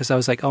watch that, because I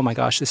was like, oh my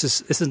gosh, this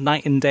is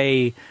night and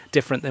day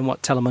different than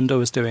what Telemundo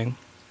was doing.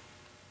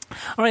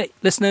 All right,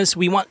 listeners,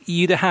 we want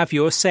you to have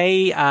your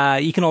say.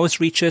 You can always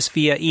reach us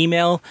via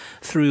email,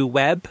 through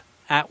web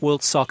at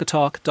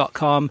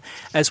worldsoccertalk.com,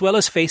 as well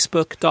as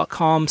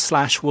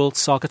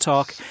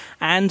facebook.com/worldsoccertalk,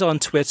 and on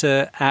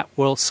Twitter at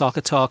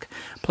worldsoccertalk.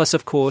 Plus,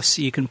 of course,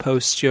 you can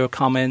post your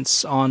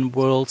comments on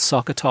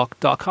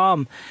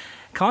worldsoccertalk.com.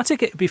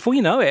 Kartik, before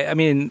you know it, I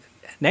mean,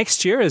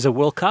 next year is a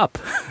World Cup.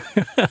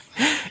 You know what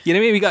I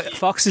mean? We got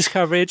Fox's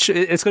coverage.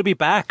 It's going to be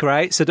back,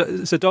 right? So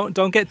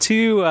don't get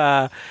too.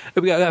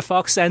 We got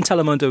Fox and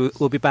Telemundo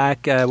will be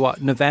back.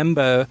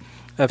 November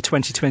of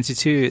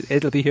 2022?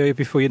 It'll be here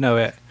before you know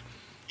it.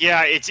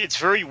 Yeah, it's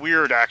very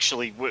weird,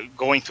 actually,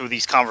 going through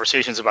these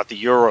conversations about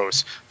the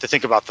Euros, to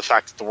think about the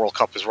fact that the World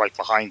Cup is right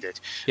behind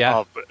it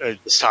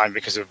this time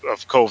because of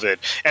COVID.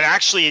 And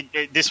actually,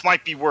 this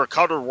might be where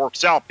Qatar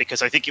works out,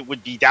 because I think it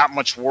would be that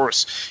much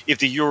worse if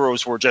the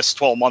Euros were just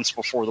 12 months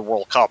before the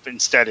World Cup.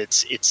 Instead,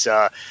 it's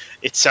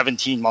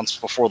 17 months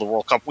before the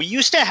World Cup. We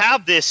used to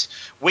have this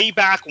way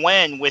back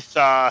when with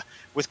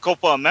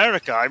Copa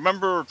America. I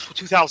remember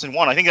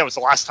 2001. I think that was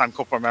the last time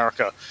Copa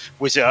America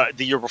was the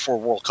year before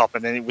World Cup,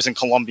 and then it was in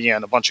Colombia,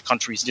 and a bunch of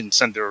countries didn't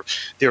send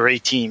their A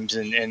teams,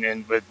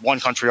 and one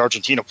country,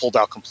 Argentina, pulled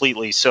out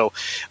completely. So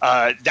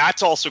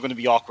that's also going to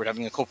be awkward,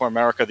 having a Copa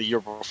America the year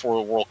before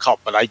the World Cup.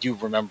 But I do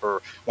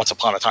remember once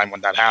upon a time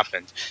when that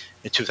happened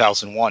in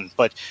 2001.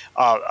 But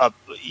I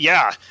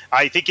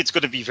think it's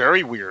going to be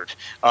very weird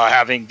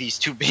having these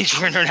two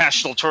major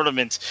international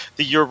tournaments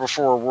the year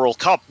before a World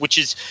Cup, which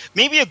is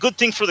maybe a good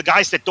thing for the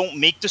guys that don't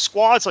make the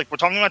squads. Like we're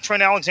talking about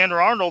Trent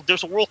Alexander-Arnold,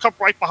 there's a World Cup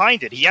right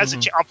behind it. He has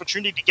an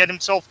opportunity to get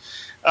himself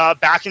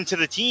back into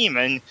the team.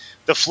 And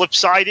the flip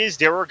side is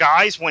there are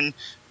guys, when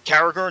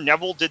Carragher and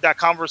Neville did that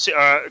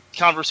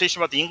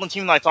conversation about the England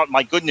team, and I thought,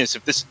 my goodness,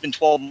 if this had been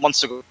 12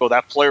 months ago,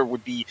 that player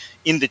would be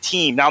in the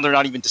team. Now they're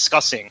not even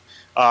discussing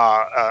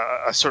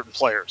certain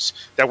players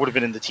that would have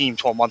been in the team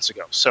 12 months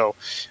ago. So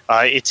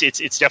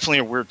it's definitely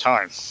a weird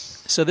time.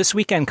 So this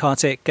weekend,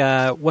 Kartik,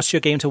 what's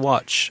your game to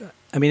watch?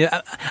 I mean,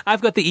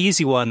 I've got the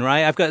easy one,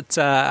 right?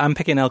 I'm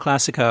picking El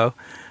Clasico,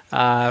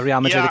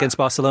 Real Madrid against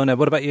Barcelona.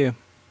 What about you?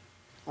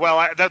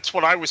 Well, that's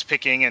what I was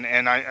picking, and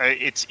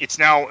it's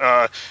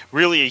now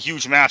really a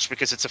huge match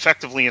because it's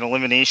effectively an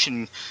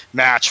elimination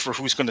match for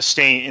who's going to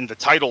stay in the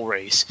title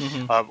race.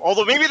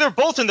 Although maybe they're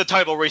both in the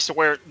title race the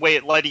way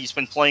Letty's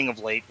been playing of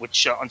late,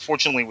 which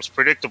unfortunately was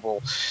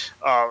predictable.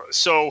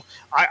 So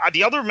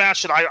the other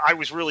match that I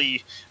was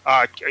really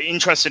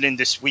interested in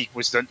this week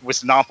was the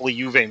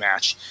Napoli-Juve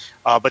match.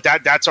 But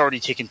that's already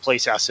taken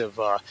place as of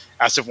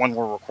when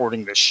we're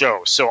recording this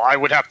show. So I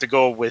would have to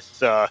go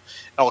with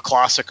El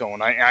Clasico,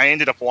 and I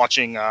ended up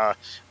watching. I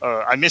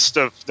missed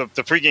the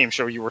pregame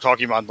show you were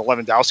talking about in the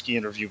Lewandowski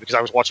interview because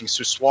I was watching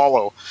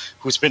Sassuolo,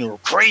 who's been a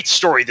great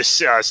story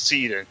this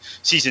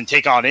season,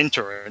 take on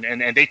Inter,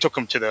 and they took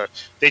him to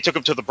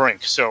the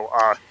brink. So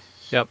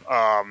yep.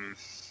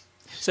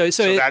 So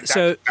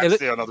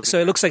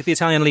it looks like the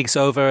Italian league's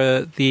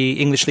over, the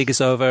English league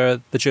is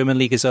over, the German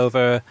league is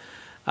over.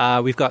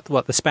 We've got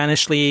the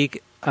Spanish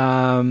league,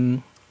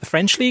 the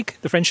French league.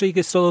 The French league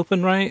is still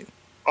open, right?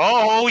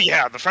 Oh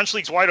yeah, the French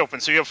league's wide open.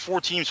 So you have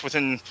 4 teams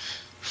within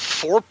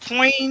 5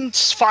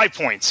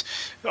 points.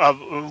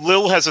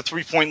 Lille has a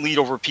 3-point lead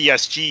over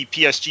PSG.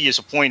 PSG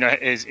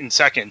is in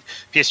second.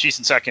 PSG's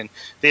in second.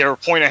 They are a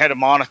point ahead of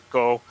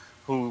Monaco,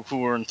 who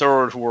are in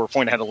third, who are a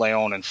point ahead of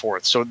Lyon in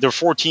fourth. So there are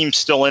 4 teams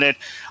still in it.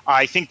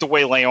 I think the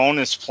way Lyon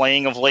is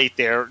playing of late,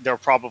 they're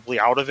probably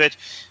out of it.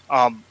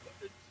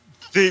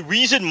 The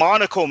reason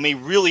Monaco may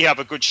really have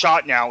a good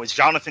shot now is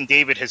Jonathan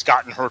David has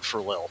gotten hurt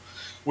for Lille,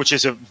 which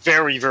is a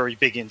very, very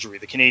big injury.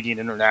 The Canadian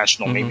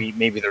international,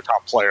 maybe their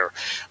top player.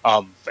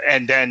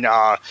 And then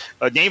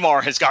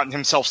Neymar has gotten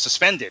himself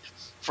suspended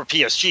for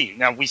PSG.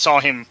 Now, we saw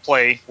him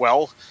play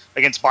well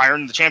against Bayern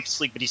in the Champions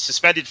League, but he's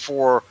suspended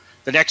for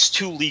the next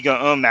 2 Liga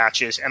 1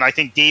 matches, and I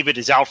think David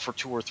is out for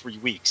 2 or 3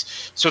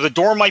 weeks. So the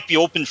door might be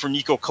open for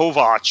Niko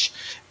Kovac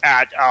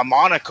at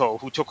Monaco,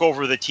 who took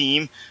over the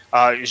team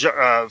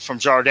from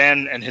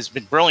Jardin and has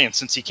been brilliant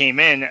since he came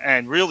in,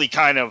 and really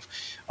kind of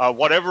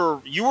whatever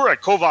 – you were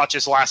at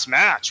Kovac's last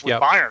match with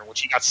Bayern,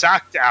 which he got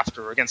sacked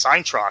after against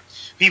Eintracht,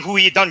 who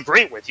he had done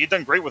great with. He had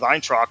done great with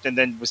Eintracht and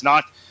then was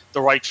not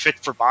the right fit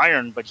for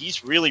Bayern, but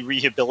he's really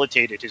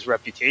rehabilitated his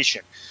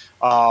reputation.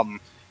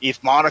 If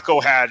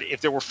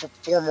there were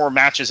 4 more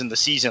matches in the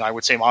season, I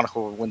would say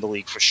Monaco would win the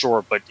league for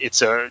sure. But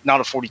it's not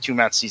a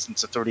 42-match season;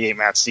 it's a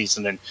 38-match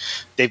season, and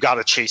they've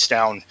got to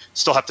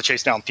still have to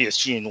chase down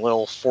PSG and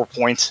Lille 4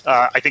 points.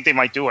 I think they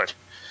might do it.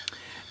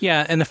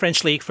 Yeah, and the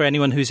French league, for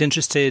anyone who's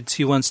interested,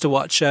 who wants to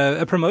watch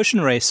a promotion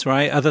race,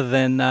 right? Other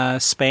than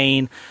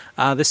Spain,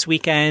 this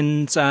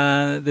weekend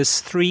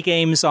there's 3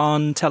 games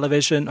on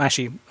television.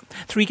 Actually,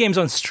 3 games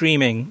on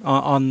streaming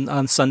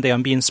on Sunday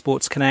on beIN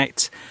Sports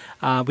Connect.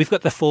 We've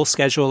got the full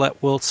schedule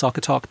at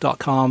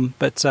worldsoccertalk.com,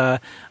 but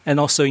and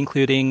also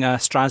including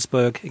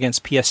Strasbourg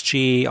against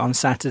PSG on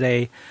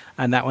Saturday,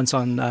 and that one's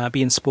on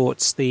beIN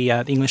Sports, the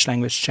English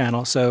language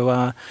channel.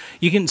 So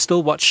you can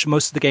still watch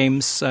most of the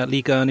games,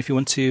 Liga, and if you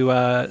want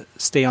to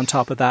stay on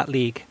top of that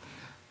league.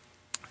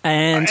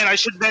 And I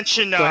should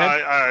mention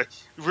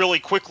really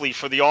quickly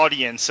for the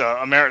audience,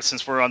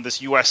 since we're on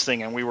this U.S.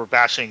 thing and we were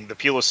bashing the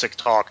Pulisic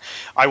talk,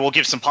 I will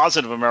give some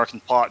positive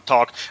American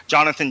talk.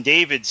 Jonathan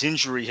David's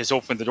injury has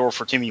opened the door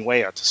for Timmy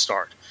Weah to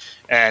start.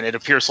 And it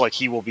appears like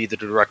he will be the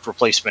direct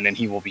replacement, and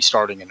he will be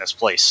starting in his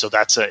place. So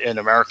that's an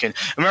American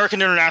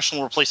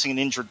international replacing an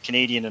injured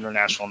Canadian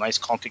international. Nice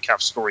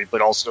CONCACAF story,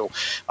 but also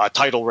a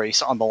title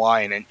race on the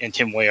line, and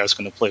Tim Weah is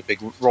going to play a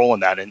big role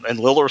in that. And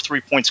Lille are 3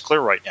 points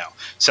clear right now,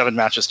 7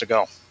 matches to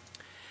go.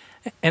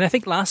 And I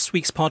think last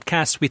week's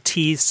podcast we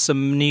teased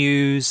some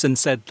news and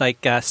said,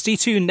 stay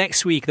tuned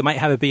next week. They might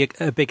have a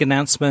big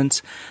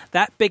announcement.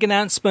 That big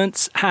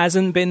announcement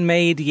hasn't been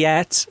made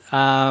yet,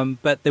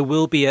 but there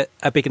will be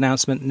a big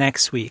announcement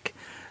next week.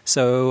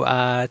 So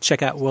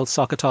check out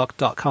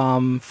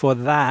worldsoccertalk.com for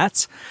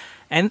that.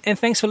 And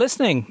thanks for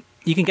listening.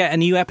 You can get a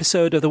new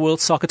episode of the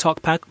World Soccer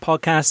Talk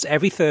podcast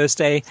every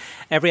Thursday.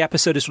 Every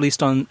episode is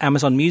released on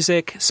Amazon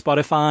Music,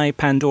 Spotify,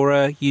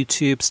 Pandora,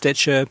 YouTube,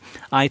 Stitcher,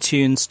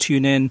 iTunes,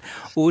 TuneIn,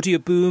 Audio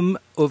Boom,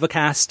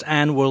 Overcast,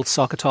 and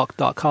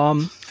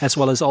worldsoccertalk.com, as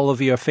well as all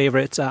of your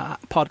favorite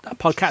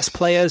podcast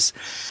players.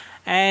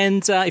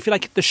 And if you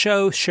like the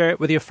show, share it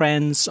with your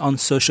friends on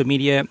social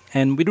media.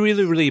 And we'd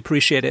really, really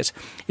appreciate it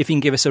if you can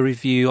give us a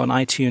review on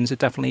iTunes. It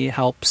definitely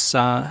helps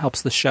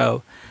the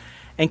show.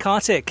 And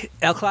Kartik,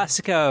 El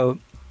Clasico,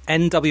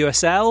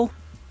 NWSL,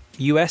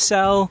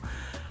 USL,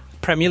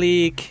 Premier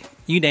League,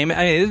 you name it.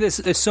 I mean,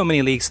 there's so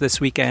many leagues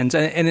this weekend,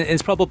 and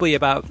it's probably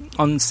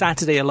on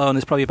Saturday alone,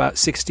 there's probably about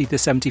 60 to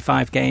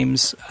 75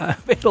 games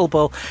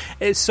available.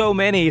 It's so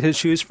many to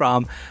choose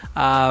from.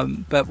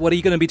 But what are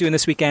you going to be doing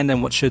this weekend,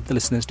 and what should the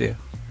listeners do?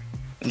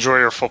 Enjoy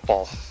your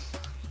football.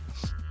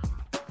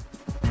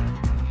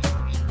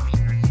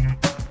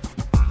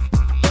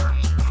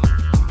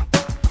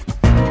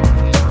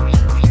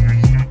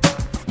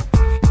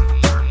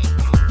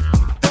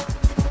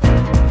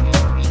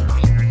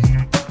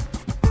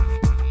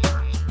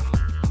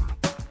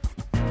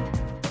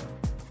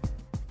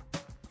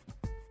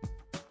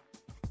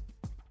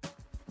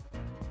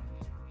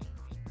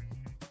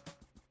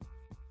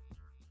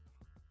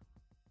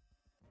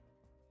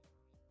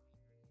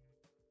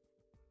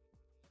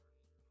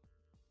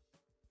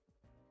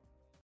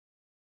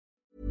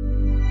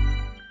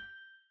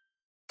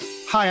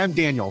 Hi, I'm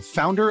Daniel,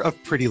 founder of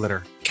Pretty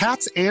Litter.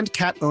 Cats and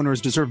cat owners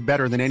deserve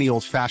better than any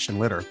old-fashioned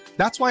litter.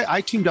 That's why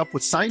I teamed up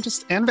with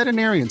scientists and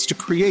veterinarians to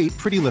create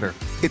Pretty Litter.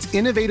 Its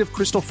innovative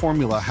crystal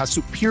formula has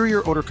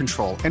superior odor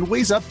control and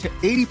weighs up to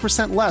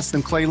 80% less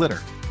than clay litter.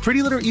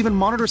 Pretty Litter even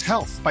monitors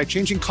health by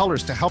changing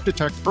colors to help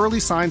detect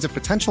early signs of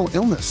potential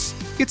illness.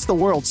 It's the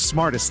world's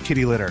smartest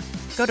kitty litter.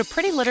 Go to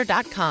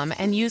prettylitter.com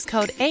and use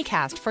code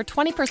ACAST for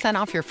 20%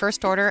 off your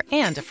first order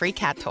and a free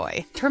cat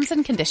toy. Terms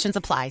and conditions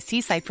apply.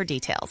 See site for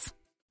details.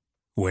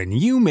 When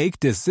you make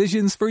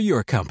decisions for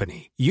your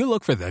company, you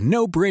look for the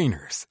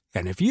no-brainers.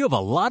 And if you have a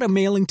lot of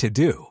mailing to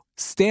do,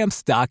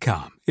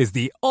 Stamps.com is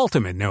the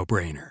ultimate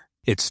no-brainer.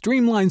 It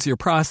streamlines your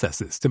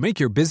processes to make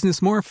your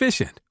business more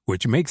efficient,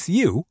 which makes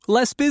you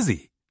less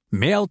busy.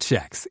 Mail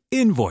checks,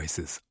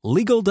 invoices,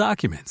 legal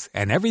documents,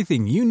 and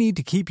everything you need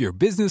to keep your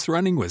business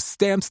running with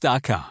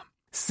Stamps.com.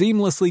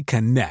 Seamlessly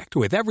connect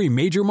with every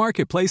major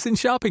marketplace and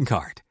shopping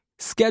cart.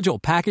 Schedule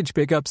package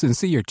pickups and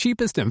see your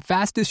cheapest and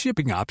fastest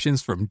shipping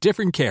options from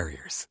different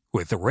carriers,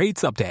 with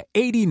rates up to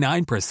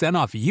 89%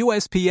 off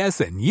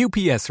USPS and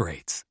UPS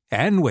rates.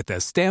 And with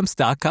the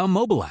Stamps.com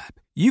mobile app,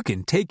 you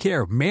can take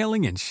care of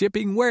mailing and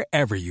shipping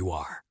wherever you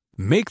are.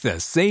 Make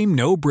the same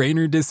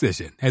no-brainer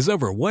decision as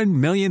over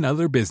 1 million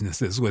other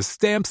businesses with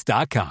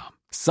Stamps.com.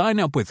 Sign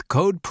up with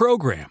code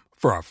PROGRAM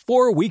for a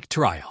 4-week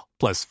trial,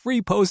 plus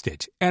free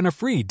postage and a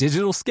free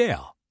digital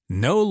scale.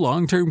 No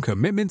long-term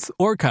commitments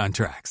or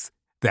contracts.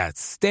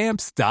 That's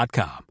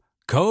Stamps.com.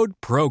 Code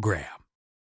PROGRAM.